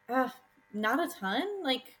 Not a ton.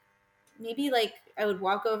 Like maybe like I would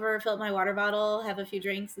walk over, fill up my water bottle, have a few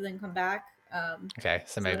drinks, and then come back. Okay,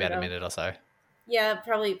 so So I maybe don't about a know. minute or so. Yeah,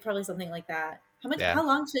 probably something like that. Yeah, How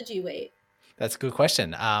long should you wait? that's a good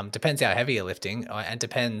question. Depends how heavy you're lifting, and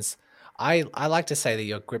depends. I like to say that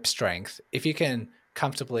your grip strength, if you can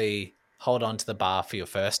comfortably hold on to the bar for your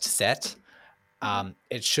first set, Mhm.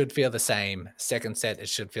 it should feel the same. Second set, it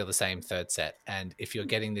should feel the same. Third set, and if you're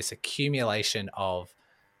getting this accumulation of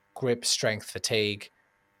grip strength fatigue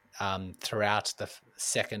throughout the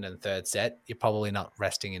second and third set, you're probably not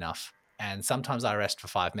resting enough. And sometimes I rest for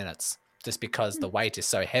 5 minutes just because the weight is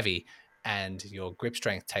so heavy and your grip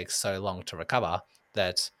strength takes so long to recover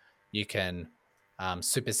that you can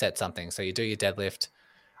superset something. So you do your deadlift.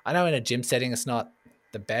 I know in a gym setting, it's not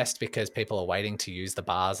the best because people are waiting to use the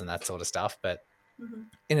bars and that sort of stuff. But Hmm.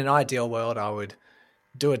 in an ideal world, I would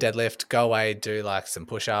do a deadlift, go away, do like some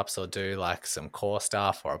push-ups or do like some core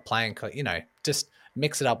stuff or a plank, just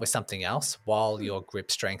mix it up with something else while your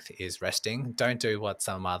grip strength is resting. Don't do what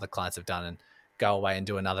some of my other clients have done and go away and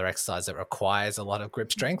do another exercise that requires a lot of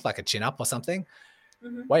grip strength, like a chin up or something.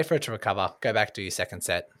 Hmm. Wait for it to recover, go back to your second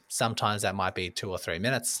set. Sometimes that might be 2 or 3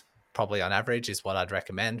 minutes, probably on average is what I'd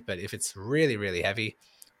recommend. But if it's really, really heavy,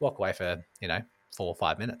 walk away for, 4 or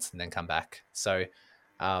 5 minutes and then come back. So,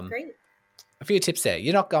 um, Great. a few tips there.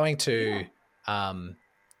 You're not going Yeah. to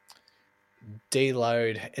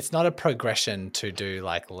deload. It's not a progression to do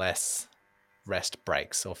like less rest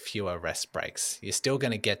breaks or fewer rest breaks. You're still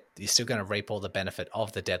going to reap all the benefit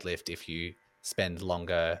of the deadlift if you spend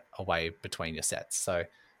longer away between your sets. So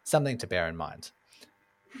something to bear in mind.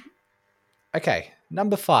 Okay,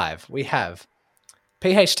 number 5, we have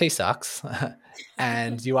PHT sucks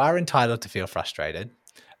and you are entitled to feel frustrated,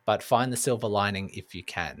 but find the silver lining if you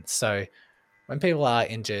can. So when people are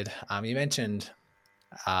injured, you mentioned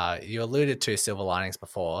you alluded to silver linings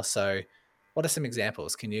before. So, what are some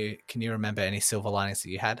examples? Can you remember any silver linings that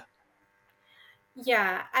you had?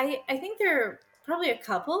 Yeah, I think there are probably a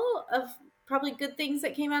couple of probably good things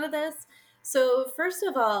that came out of this. So first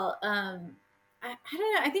of all, I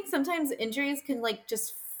don't know. I think sometimes injuries can like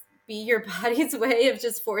just be your body's way of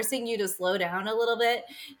just forcing you to slow down a little bit.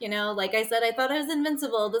 Like I said, I thought I was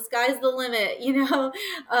invincible. The sky's the limit.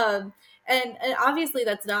 um, and obviously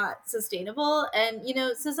that's not sustainable. And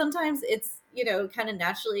so sometimes it's kind of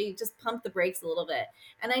naturally just pump the brakes a little bit.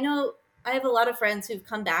 And I know I have a lot of friends who've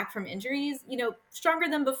come back from injuries, stronger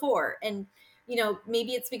than before. And,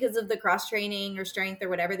 maybe it's because of the cross training or strength or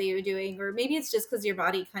whatever they were doing, or maybe it's just because your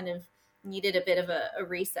body kind of needed a bit of a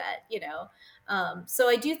reset. So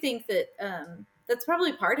I do think that that's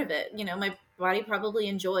probably part of it. My body probably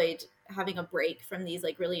enjoyed having a break from these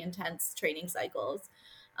like really intense training cycles.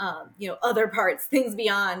 Other parts, things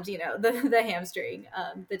beyond, the hamstring,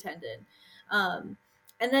 the tendon. Um,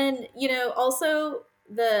 and then, also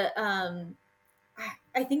the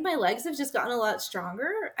I think my legs have just gotten a lot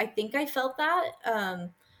stronger. I think I felt that.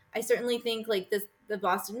 I certainly think like the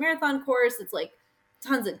Boston Marathon course, it's like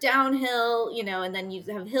tons of downhill, and then you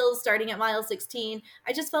have hills starting at mile 16.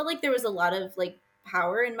 I just felt like there was a lot of like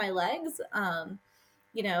power in my legs. To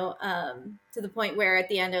the point where at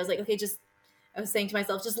the end I was like, okay, just I was saying to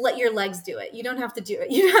myself, just let your legs do it. You don't have to do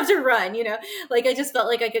it. You don't have to run. Like I just felt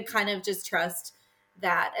like I could kind of just trust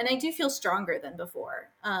that. And I do feel stronger than before.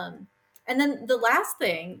 And then the last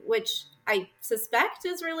thing, which I suspect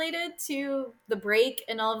is related to the break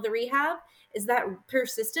and all of the rehab, is that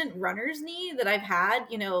persistent runner's knee that I've had,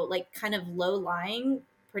 like kind of low lying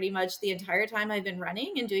pretty much the entire time I've been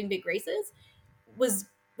running and doing big races was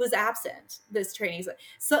absent this training.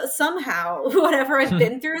 So somehow whatever I've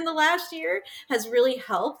been through in the last year has really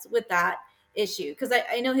helped with that issue, because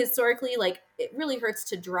I know historically like it really hurts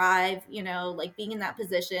to drive, like being in that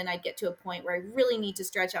position I'd get to a point where I really need to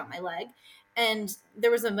stretch out my leg. And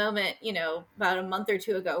there was a moment, about a month or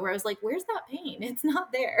two ago where I was like, where's that pain? It's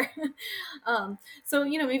not there. So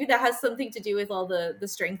maybe that has something to do with all the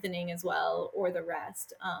strengthening as well, or the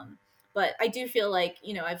rest. But I do feel like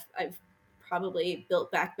I've probably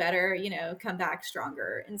built back better, come back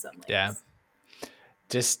stronger in some Yeah. ways.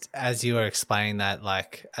 Just as you were explaining that,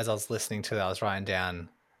 like as I was listening to that, I was writing down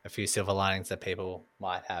a few silver linings that people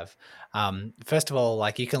might have. First of all,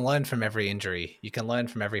 like you can learn from every injury, you can learn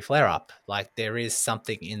from every flare up. Like there is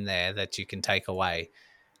something in there that you can take away.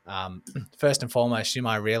 First and foremost, you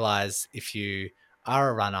might realize if you are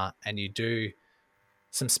a runner and you do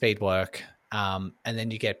some speed work, and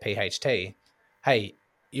then you get PHT, hey,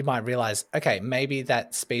 you might realize, okay, maybe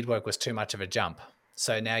that speed work was too much of a jump.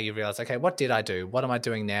 So now you realize, okay, what did I do? What am I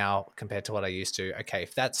doing now compared to what I used to? Okay,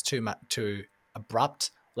 if that's too much, too abrupt,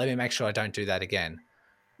 let me make sure I don't do that again.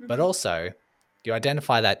 But Mm-hmm. also, you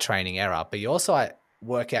identify that training error, but you also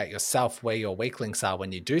work out yourself where your weak links are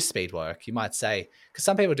when you do speed work. You might say, because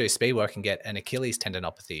some people do speed work and get an Achilles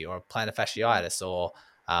tendinopathy or plantar fasciitis or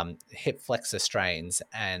hip flexor strains.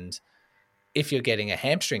 And if you're getting a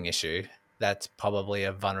hamstring issue, that's probably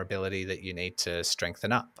a vulnerability that you need to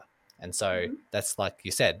strengthen up. And so Mm-hmm. that's like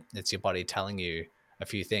you said, it's your body telling you a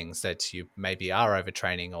few things that you maybe are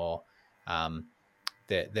overtraining or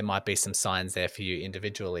there might be some signs there for you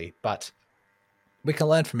individually. But we can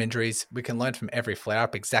learn from injuries. We can learn from every flare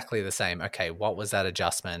up exactly the same. Okay, what was that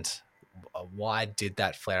adjustment? Why did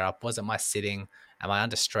that flare up? Was it my sitting? Am I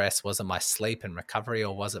under stress? Was it my sleep and recovery,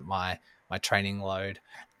 or was it my training load?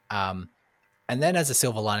 Um, And then as a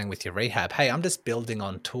silver lining with your rehab, hey, I'm just building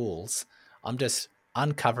on tools. I'm just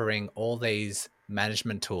uncovering all these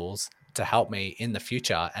management tools to help me in the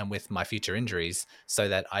future and with my future injuries so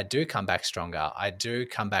that I do come back stronger. I do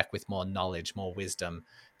come back with more knowledge, more wisdom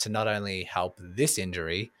to not only help this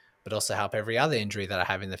injury, but also help every other injury that I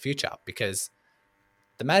have in the future. Because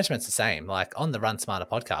the management's the same. Like on the Run Smarter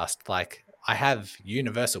podcast, like I have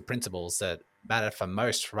universal principles that matter for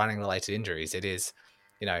most running related injuries. It is,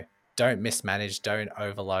 don't mismanage, don't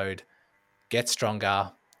overload, get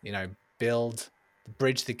stronger, build,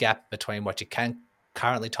 bridge the gap between what you can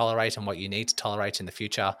currently tolerate and what you need to tolerate in the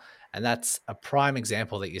future. And that's a prime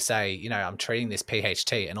example that you say, I'm treating this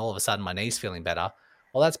PHT and all of a sudden my knee's feeling better.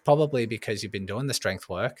 Well, that's probably because you've been doing the strength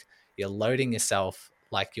work. You're loading yourself,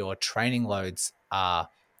 like your training loads are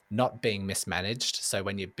not being mismanaged. So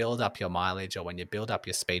when you build up your mileage or when you build up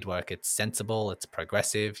your speed work, it's sensible, it's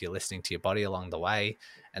progressive, you're listening to your body along the way.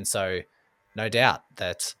 And so no doubt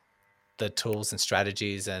that the tools and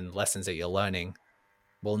strategies and lessons that you're learning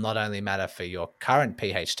will not only matter for your current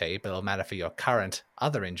PHT, but it'll matter for your current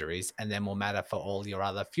other injuries, and then will matter for all your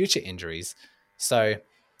other future injuries. So,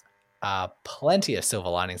 plenty of silver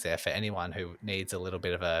linings there for anyone who needs a little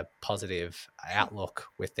bit of a positive outlook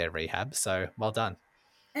with their rehab. So, well done.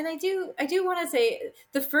 And I do want to say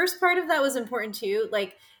the first part of that was important too.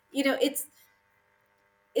 Like, it's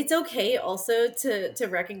okay also to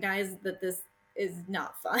recognize that this is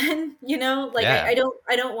not fun. Like Yeah. I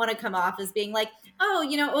don't want to come off as being like, oh,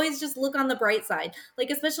 always just look on the bright side, like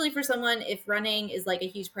especially for someone, if running is like a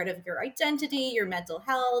huge part of your identity, your mental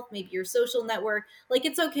health, maybe your social network, like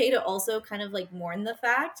it's okay to also kind of like mourn the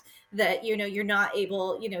fact that you're not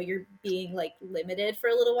able, you're being like limited for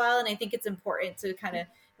a little while. And I think it's important to kind of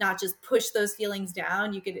not just push those feelings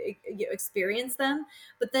down. You could experience them,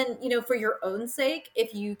 but then, for your own sake,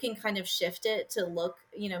 if you can kind of shift it to look,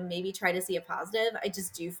 maybe try to see a positive, I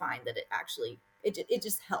just do find that it actually, it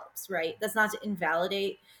just helps, right? That's not to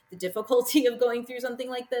invalidate the difficulty of going through something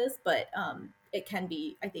like this, but it can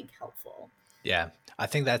be, I think, helpful. Yeah. I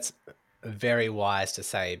think that's very wise to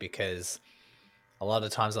say because a lot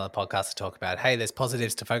of times on the podcast, I talk about, hey, there's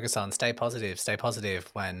positives to focus on. Stay positive.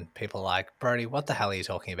 When people are like, Brody, what the hell are you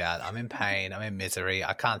talking about? I'm in pain. I'm in misery.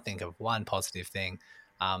 I can't think of one positive thing.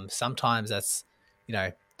 Sometimes that's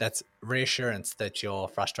reassurance that your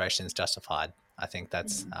frustration is justified. I think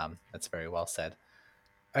that's Mhm. very well said.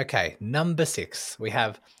 Okay, number 6, we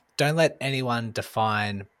have don't let anyone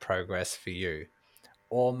define progress for you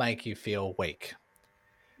or make you feel weak.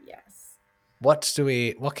 Yes. What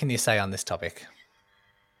can you say on this topic?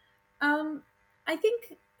 Um, I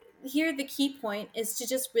think here the key point is to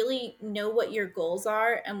just really know what your goals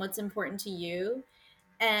are and what's important to you,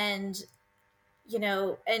 and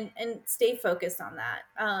and stay focused on that.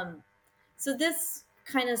 So this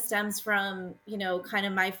kind of stems from kind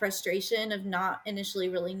of my frustration of not initially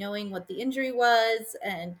really knowing what the injury was,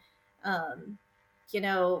 and um,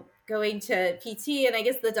 going to PT, and I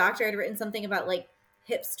guess the doctor had written something about like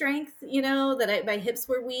hip strength, that my hips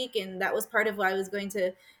were weak, and that was part of why I was going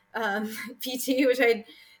to PT, which I'd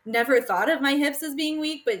never thought of my hips as being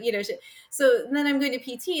weak, but so then I'm going to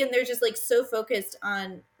PT, and they're just like so focused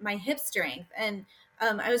on my hip strength, and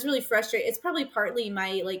I was really frustrated. It's probably partly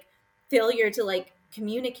my like failure to like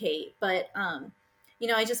communicate, but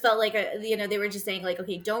I just felt like they were just saying like,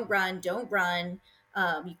 okay, don't run.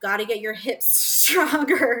 You got to get your hips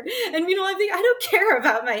stronger. And I think I don't care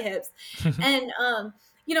about my hips. And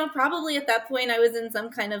probably at that point I was in some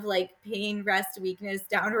kind of like pain, rest, weakness,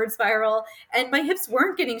 downward spiral, and my hips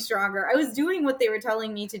weren't getting stronger. I was doing what they were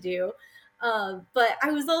telling me to do. But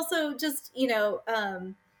I was also just,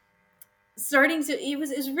 starting to, it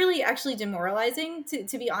was really actually demoralizing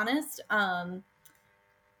to be honest,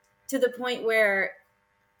 to the point where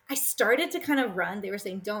I started to kind of run. They were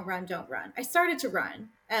saying, don't run, don't run. I started to run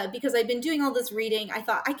because I'd been doing all this reading. I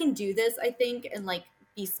thought I can do this, I think, and like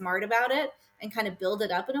be smart about it and kind of build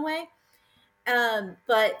it up in a way.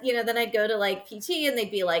 But then I'd go to like PT and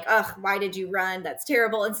they'd be like, "Ugh, why did you run? That's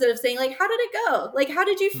terrible." Instead of saying like, "How did it go? Like, how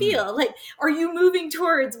did you Hmm. feel? Like, are you moving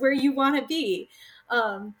towards where you want to be?"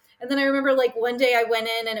 And then I remember like one day I went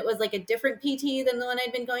in and it was like a different PT than the one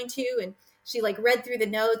I'd been going to, and she like read through the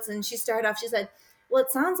notes and she started off. She said, "Well,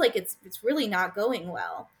 it sounds like it's really not going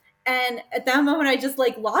well." And at that moment, I just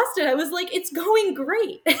like lost it. I was like, it's going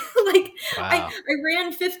great. Like Wow. I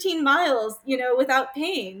ran 15 miles, without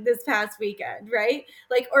pain this past weekend, right?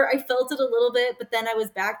 Like, or I felt it a little bit, but then I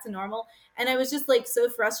was back to normal. And I was just like so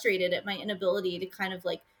frustrated at my inability to kind of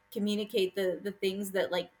like communicate the things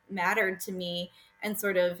that like mattered to me and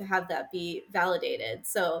sort of have that be validated.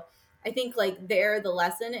 So I think like there, the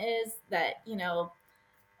lesson is that,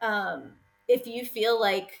 um, if you feel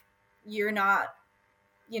like you're not,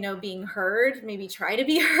 being heard, maybe try to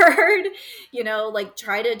be heard, like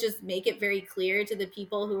try to just make it very clear to the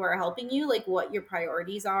people who are helping you, like what your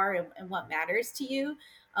priorities are, and what matters to you.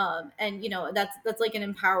 And that's like an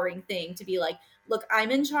empowering thing to be like, look, I'm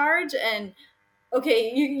in charge, and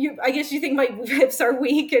okay, you I guess you think my hips are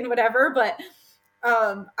weak and whatever, but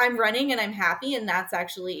I'm running and I'm happy, and that's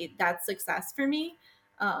success for me.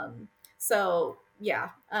 Um, so yeah,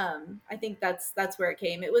 I think that's where it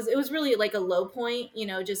came. It was really like a low point,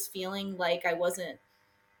 just feeling like I wasn't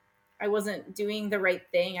doing the right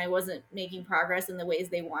thing. I wasn't making progress in the ways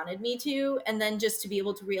they wanted me to. And then just to be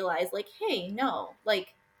able to realize, like, hey, no,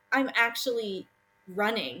 like, I'm actually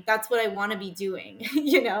running. That's what I want to be doing,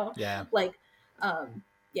 Yeah. Like,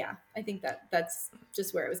 yeah, I think that's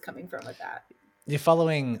just where I was coming from with that. You're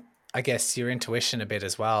following, I guess, your intuition a bit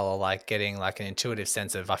as well, or like getting like an intuitive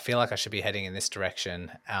sense of, I feel like I should be heading in this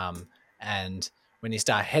direction. And when you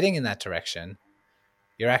start heading in that direction,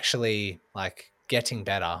 you're actually like getting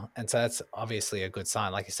better. And so that's obviously a good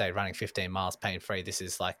sign. Like you say, running 15 miles pain free, this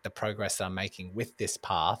is like the progress that I'm making with this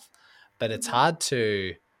path. But it's Mhm. hard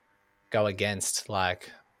to go against like,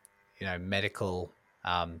 medical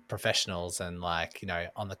professionals and like,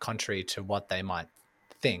 on the contrary to what they might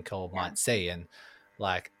think or Yeah. might see. And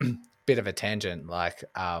like, bit of a tangent, like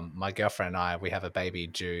my girlfriend and I, we have a baby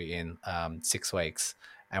due in 6 weeks,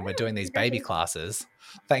 and we're doing these baby Congratulations. classes.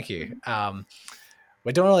 Thank you. Mhm.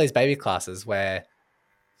 We're doing all these baby classes where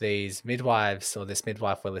these midwives, or this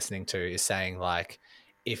midwife we're listening to, is saying like,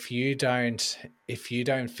 if you don't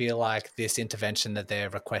feel like this intervention that they're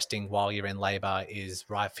requesting while you're in labor is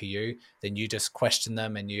right for you, then you just question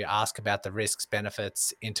them and you ask about the risks,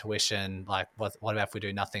 benefits, intuition, like what about if we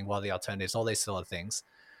do nothing, what are the alternatives, all these sort of things.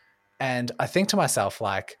 And I think to myself,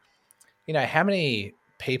 like, how many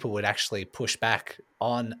people would actually push back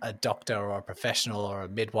on a doctor or a professional or a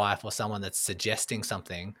midwife or someone that's suggesting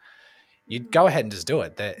something? You'd Mhm. go ahead and just do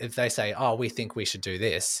it. If they say, "Oh, we think we should do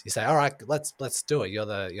this," you say, "All right, let's do it. You're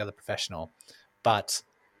the professional." But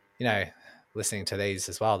you know, listening to these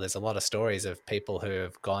as well, there's a lot of stories of people who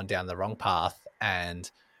have gone down the wrong path, and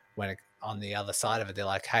on the other side of it, they're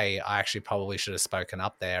like, "Hey, I actually probably should have spoken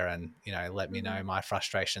up there, and let me know Mhm. my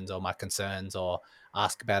frustrations or my concerns, or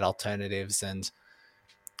ask about alternatives." And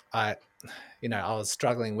I, I was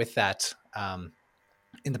struggling with that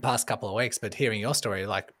in the past couple of weeks, but hearing your story,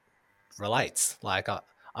 like, relates. Like,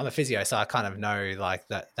 I'm a physio, so I kind of know like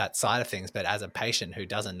that side of things. But as a patient who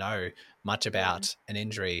doesn't know much Yeah. about an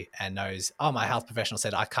injury and knows, oh, my health professional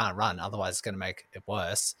said I can't run, otherwise it's going to make it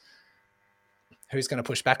worse. Who's going to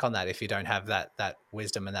push back on that if you don't have that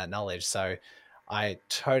wisdom and that knowledge? So I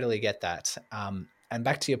totally get that. And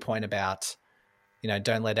back to your point about,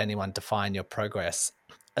 don't let anyone define your progress.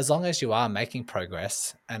 As long as you are making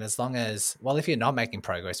progress, and as long as, well, if you're not making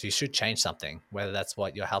progress, you should change something, whether that's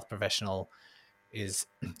what your health professional is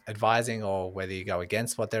advising or whether you go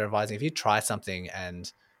against what they're advising. If you try something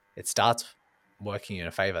and it starts working in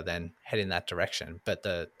a favor, then head in that direction. But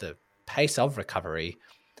the pace of recovery,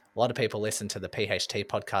 a lot of people listen to the PHT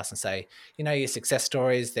podcast and say, your success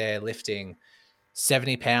stories, they're lifting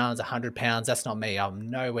 70 pounds, 100 pounds. That's not me. I'm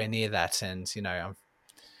nowhere near that. And,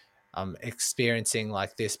 I'm experiencing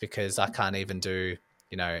like this because I can't even do,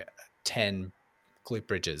 you know, 10 glute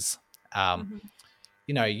bridges. Um,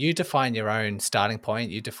 Mhm. you define your own starting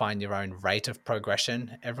point, you define your own rate of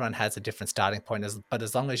progression. Everyone has a different starting point, but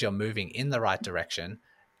as long as you're moving in the right direction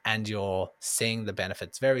and you're seeing the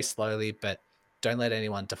benefits very slowly, but don't let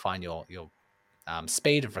anyone define your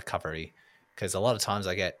speed of recovery. Because a lot of times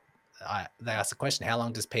they ask the question, how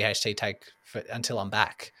long does PHT take until I'm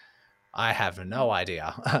back? I have no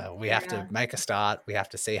idea. We have to Yeah. make a start. We have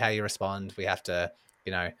to see how you respond. We have to,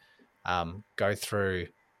 you know, go through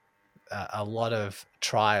a lot of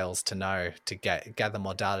trials to gather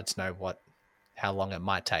more data to know how long it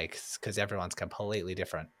might take, because everyone's completely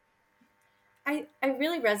different. I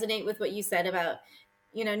really resonate with what you said about,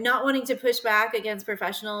 not wanting to push back against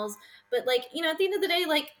professionals, but like, at the end of the day,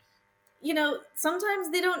 like,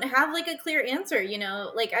 sometimes they don't have like a clear answer,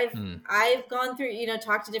 like I've Mm. I've gone through,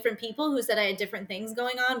 talked to different people who said I had different things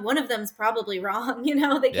going on. One of them's probably wrong, they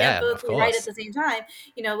can't Yeah, both of be right at course. the same time,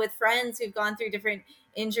 with friends who've gone through different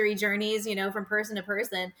injury journeys, from person to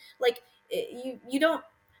person. Like you don't,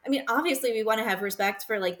 I mean, obviously we want to have respect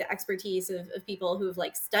for like the expertise of people who've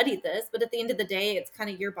like studied this, but at the end of the day, it's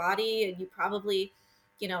kind of your body, and you probably,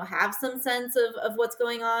 have some sense of what's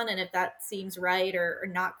going on, and if that seems right or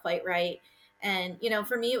not quite right. And,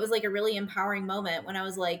 for me, it was like a really empowering moment when I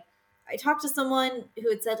was like, I talked to someone who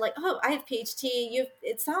had said like, oh, I have PHT.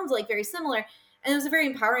 It sounds like very similar. And it was a very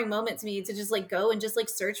empowering moment to me to just like go and just like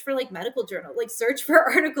search for like medical journal, like search for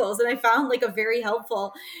articles. And I found like a very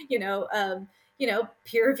helpful,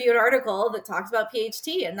 peer reviewed article that talks about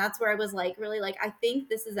PHT. And that's where I was like, really like, I think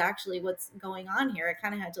this is actually what's going on here. I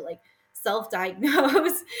kind of had to like self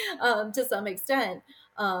diagnose to some extent.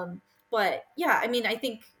 But yeah, I mean, I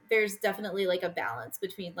think there's definitely like a balance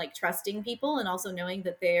between like trusting people and also knowing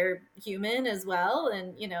that they're human as well.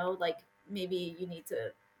 And, like maybe you need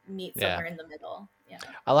to meet Yeah. somewhere in the middle. Yeah.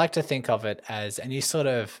 I like to think of it as, and you sort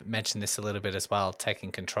of mentioned this a little bit as well,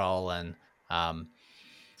 taking control. And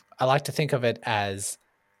I like to think of it as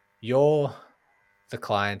you're the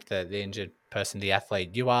client, the injured person, the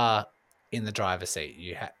athlete. You are in the driver's seat.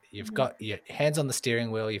 You've Mhm. got your hands on the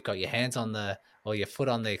steering wheel. You've got your hands on or your foot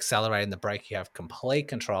on the accelerator and the brake. You have complete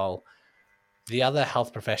control. The other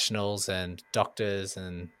health professionals and doctors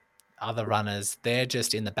and other runners, they're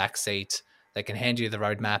just in the back seat. They can hand you the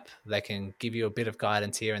roadmap. They can give you a bit of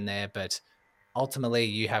guidance here and there, but ultimately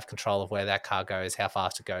you have control of where that car goes, how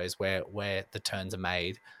fast it goes, where the turns are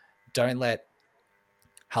made. Don't let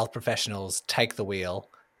health professionals take the wheel,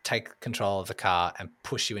 take control of the car, and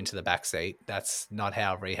push you into the back seat. That's not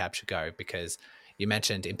how rehab should go, because you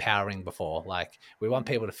mentioned empowering before. Like, we want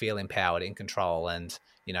people to feel empowered, in control, and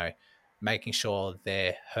making sure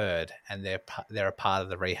they're heard and they're a part of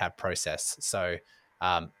the rehab process. So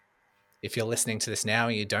if you're listening to this now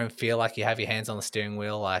and you don't feel like you have your hands on the steering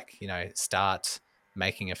wheel, like, start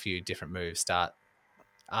making a few different moves, start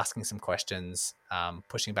asking some questions,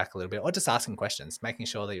 pushing back a little bit, or just asking questions, making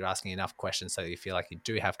sure that you're asking enough questions so that you feel like you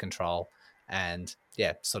do have control, and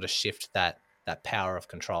sort of shift that power of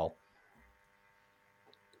control.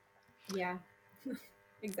 Yeah.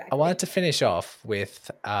 I wanted Exactly. to finish off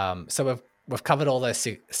with so we've covered all those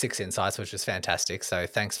six insights, which was fantastic. So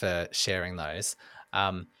thanks for sharing those.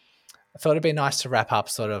 I thought it'd be nice to wrap up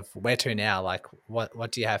sort of where to now. Like,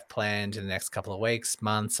 what do you have planned in the next couple of weeks,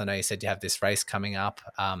 months? I know you said you have this race coming up.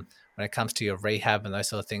 When it comes to your rehab and those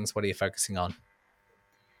sort of things, what are you focusing on?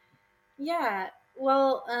 Yeah.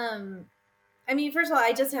 Well, I mean, first of all,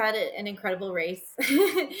 I just had an incredible race. Really,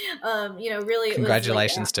 it was like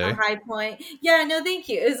Congratulations, a too. high point. Yeah, no, thank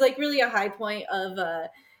you. It was like really a high point of,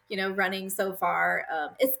 running so far,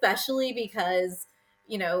 especially because,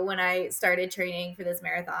 when I started training for this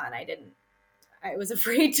marathon, I was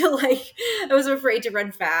afraid to I was afraid to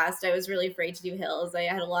run fast. I was really afraid to do hills. I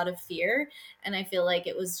had a lot of fear. And I feel like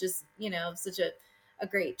it was just, such a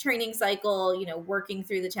great training cycle, working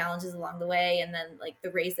through the challenges along the way. And then like the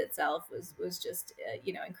race itself was just,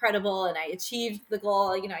 incredible. And I achieved the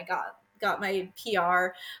goal, I got my PR,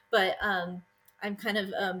 but, I'm kind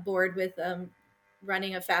of bored with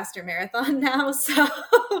running a faster marathon now.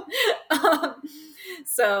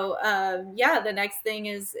 Um, yeah, the next thing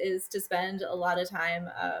is to spend a lot of time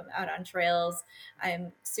out on trails.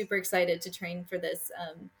 I'm super excited to train for this.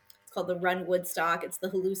 It's called the Run Woodstock. It's the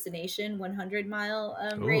Hallucination 100-mile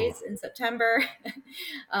Ooh, race in September.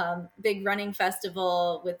 Big running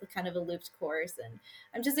festival with kind of a looped course, and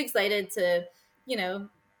I'm just excited to, you know,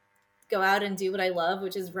 go out and do what I love,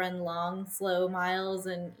 which is run long, slow miles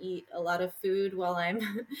and eat a lot of food while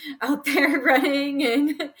I'm out there running.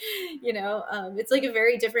 And, it's like a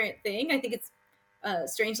very different thing. I think it's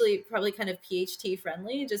strangely probably kind of PHT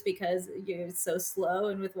friendly just because it's so slow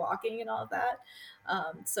and with walking and all of that.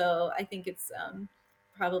 So I think it's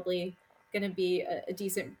probably going to be a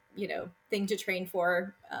decent, thing to train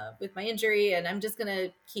for with my injury. And I'm just going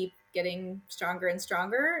to keep getting stronger and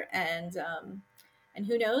stronger. And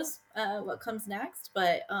who knows what comes next,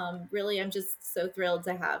 but really I'm just so thrilled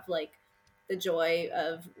to have like the joy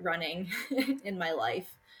of running in my life.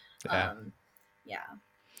 yeah. um, yeah.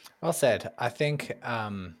 Well said. I think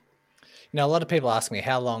a lot of people ask me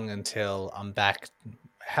how long until I'm back.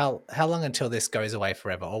 How long until this goes away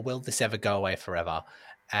forever, or will this ever go away forever?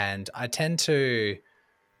 And I tend to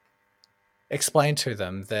explain to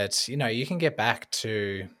them that you can get back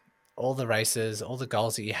to all the races, all the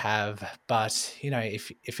goals that you have, but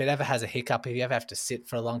if it ever has a hiccup, if you ever have to sit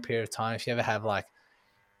for a long period of time, if you ever have like,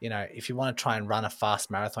 if you want to try and run a fast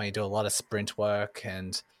marathon, you do a lot of sprint work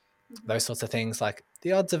and Mhm. those sorts of things, like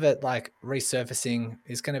the odds of it like resurfacing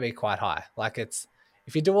is going to be quite high. Like, it's,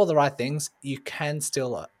 if you do all the right things, you can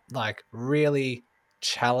still like really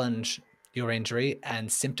challenge your injury and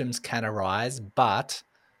symptoms can arise, but,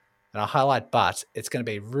 and I highlight but, it's going to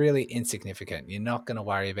be really insignificant. You're not going to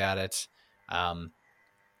worry about it. Um,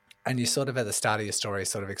 and you sort of at the start of your story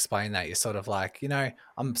sort of explain that you're sort of like,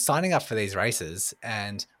 I'm signing up for these races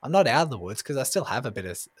and I'm not out of the woods because I still have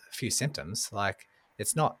a few symptoms. Like,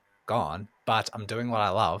 it's not gone, but I'm doing what I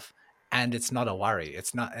love and it's not a worry.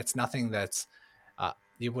 It's nothing that's,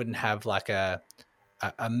 you wouldn't have like a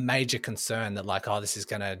major concern that like, oh, this is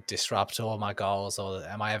going to disrupt all my goals, or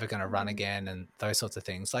am I ever going to run again, and those sorts of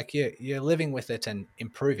things. Like you're living with it and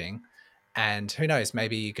improving, and who knows,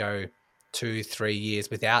 maybe you go 2-3 years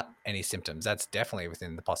without any symptoms. That's definitely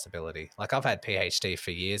within the possibility. Like I've had PHT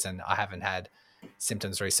for years and I haven't had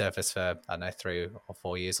symptoms resurface for, I don't know, 3 or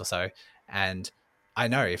 4 years or so. And I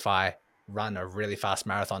know if I run a really fast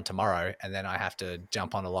marathon tomorrow and then I have to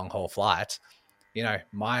jump on a long haul flight,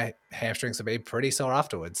 my hamstrings will be pretty sore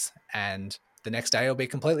afterwards, and the next day will be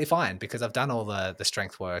completely fine because I've done all the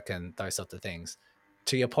strength work and those sorts of things.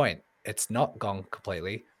 To your point, it's not gone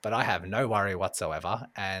completely, but I have no worry whatsoever,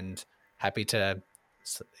 and happy to,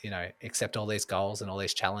 accept all these goals and all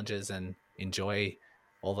these challenges and enjoy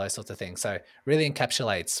all those sorts of things. So really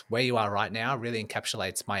encapsulates where you are right now, really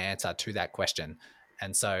encapsulates my answer to that question.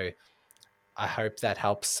 And so I hope that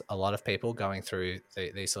helps a lot of people going through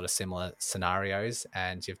these sort of similar scenarios,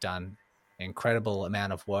 and you've done an incredible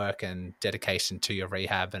amount of work and dedication to your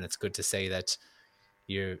rehab. And it's good to see that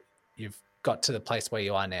you've got to the place where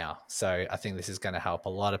you are now. So I think this is going to help a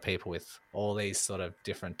lot of people with all these sort of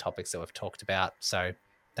different topics that we've talked about. So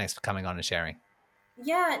thanks for coming on and sharing.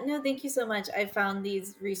 Yeah, no, thank you so much. I found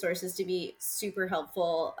these resources to be super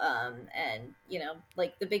helpful. And,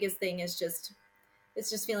 like the biggest thing is it's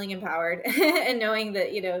just feeling empowered and knowing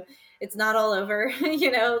that, it's not all over,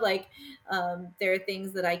 there are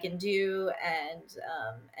things that I can do.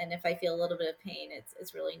 And if I feel a little bit of pain,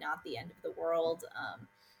 it's really not the end of the world.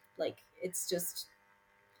 It's just,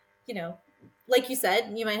 like you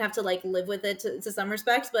said, you might have to like live with it to some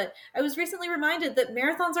respects, but I was recently reminded that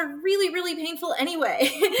marathons are really, really painful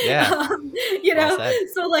anyway. Yeah.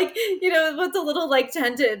 So like, what's a little like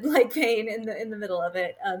tented like pain in the middle of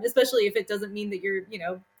it, especially if it doesn't mean that you're,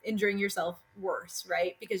 injuring yourself worse,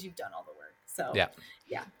 right? Because you've done all the work. So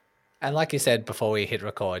yeah. And like you said before we hit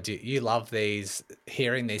record, you love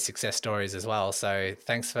hearing these success stories as well. So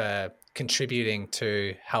thanks for contributing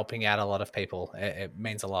to helping out a lot of people. It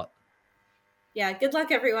means a lot. Yeah, good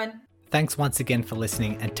luck, everyone. Thanks once again for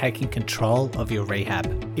listening and taking control of your rehab.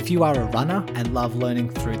 If you are a runner and love learning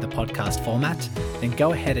through the podcast format, then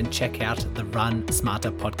go ahead and check out the Run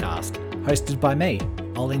Smarter podcast, hosted by me.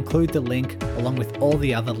 I'll include the link along with all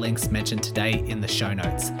the other links mentioned today in the show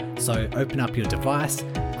notes. So open up your device,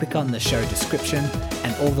 click on the show description,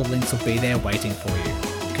 and all the links will be there waiting for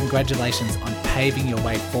you. Congratulations on paving your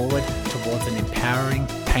way forward towards an empowering,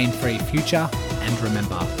 pain-free future. And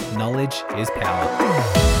remember, knowledge is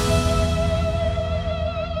power.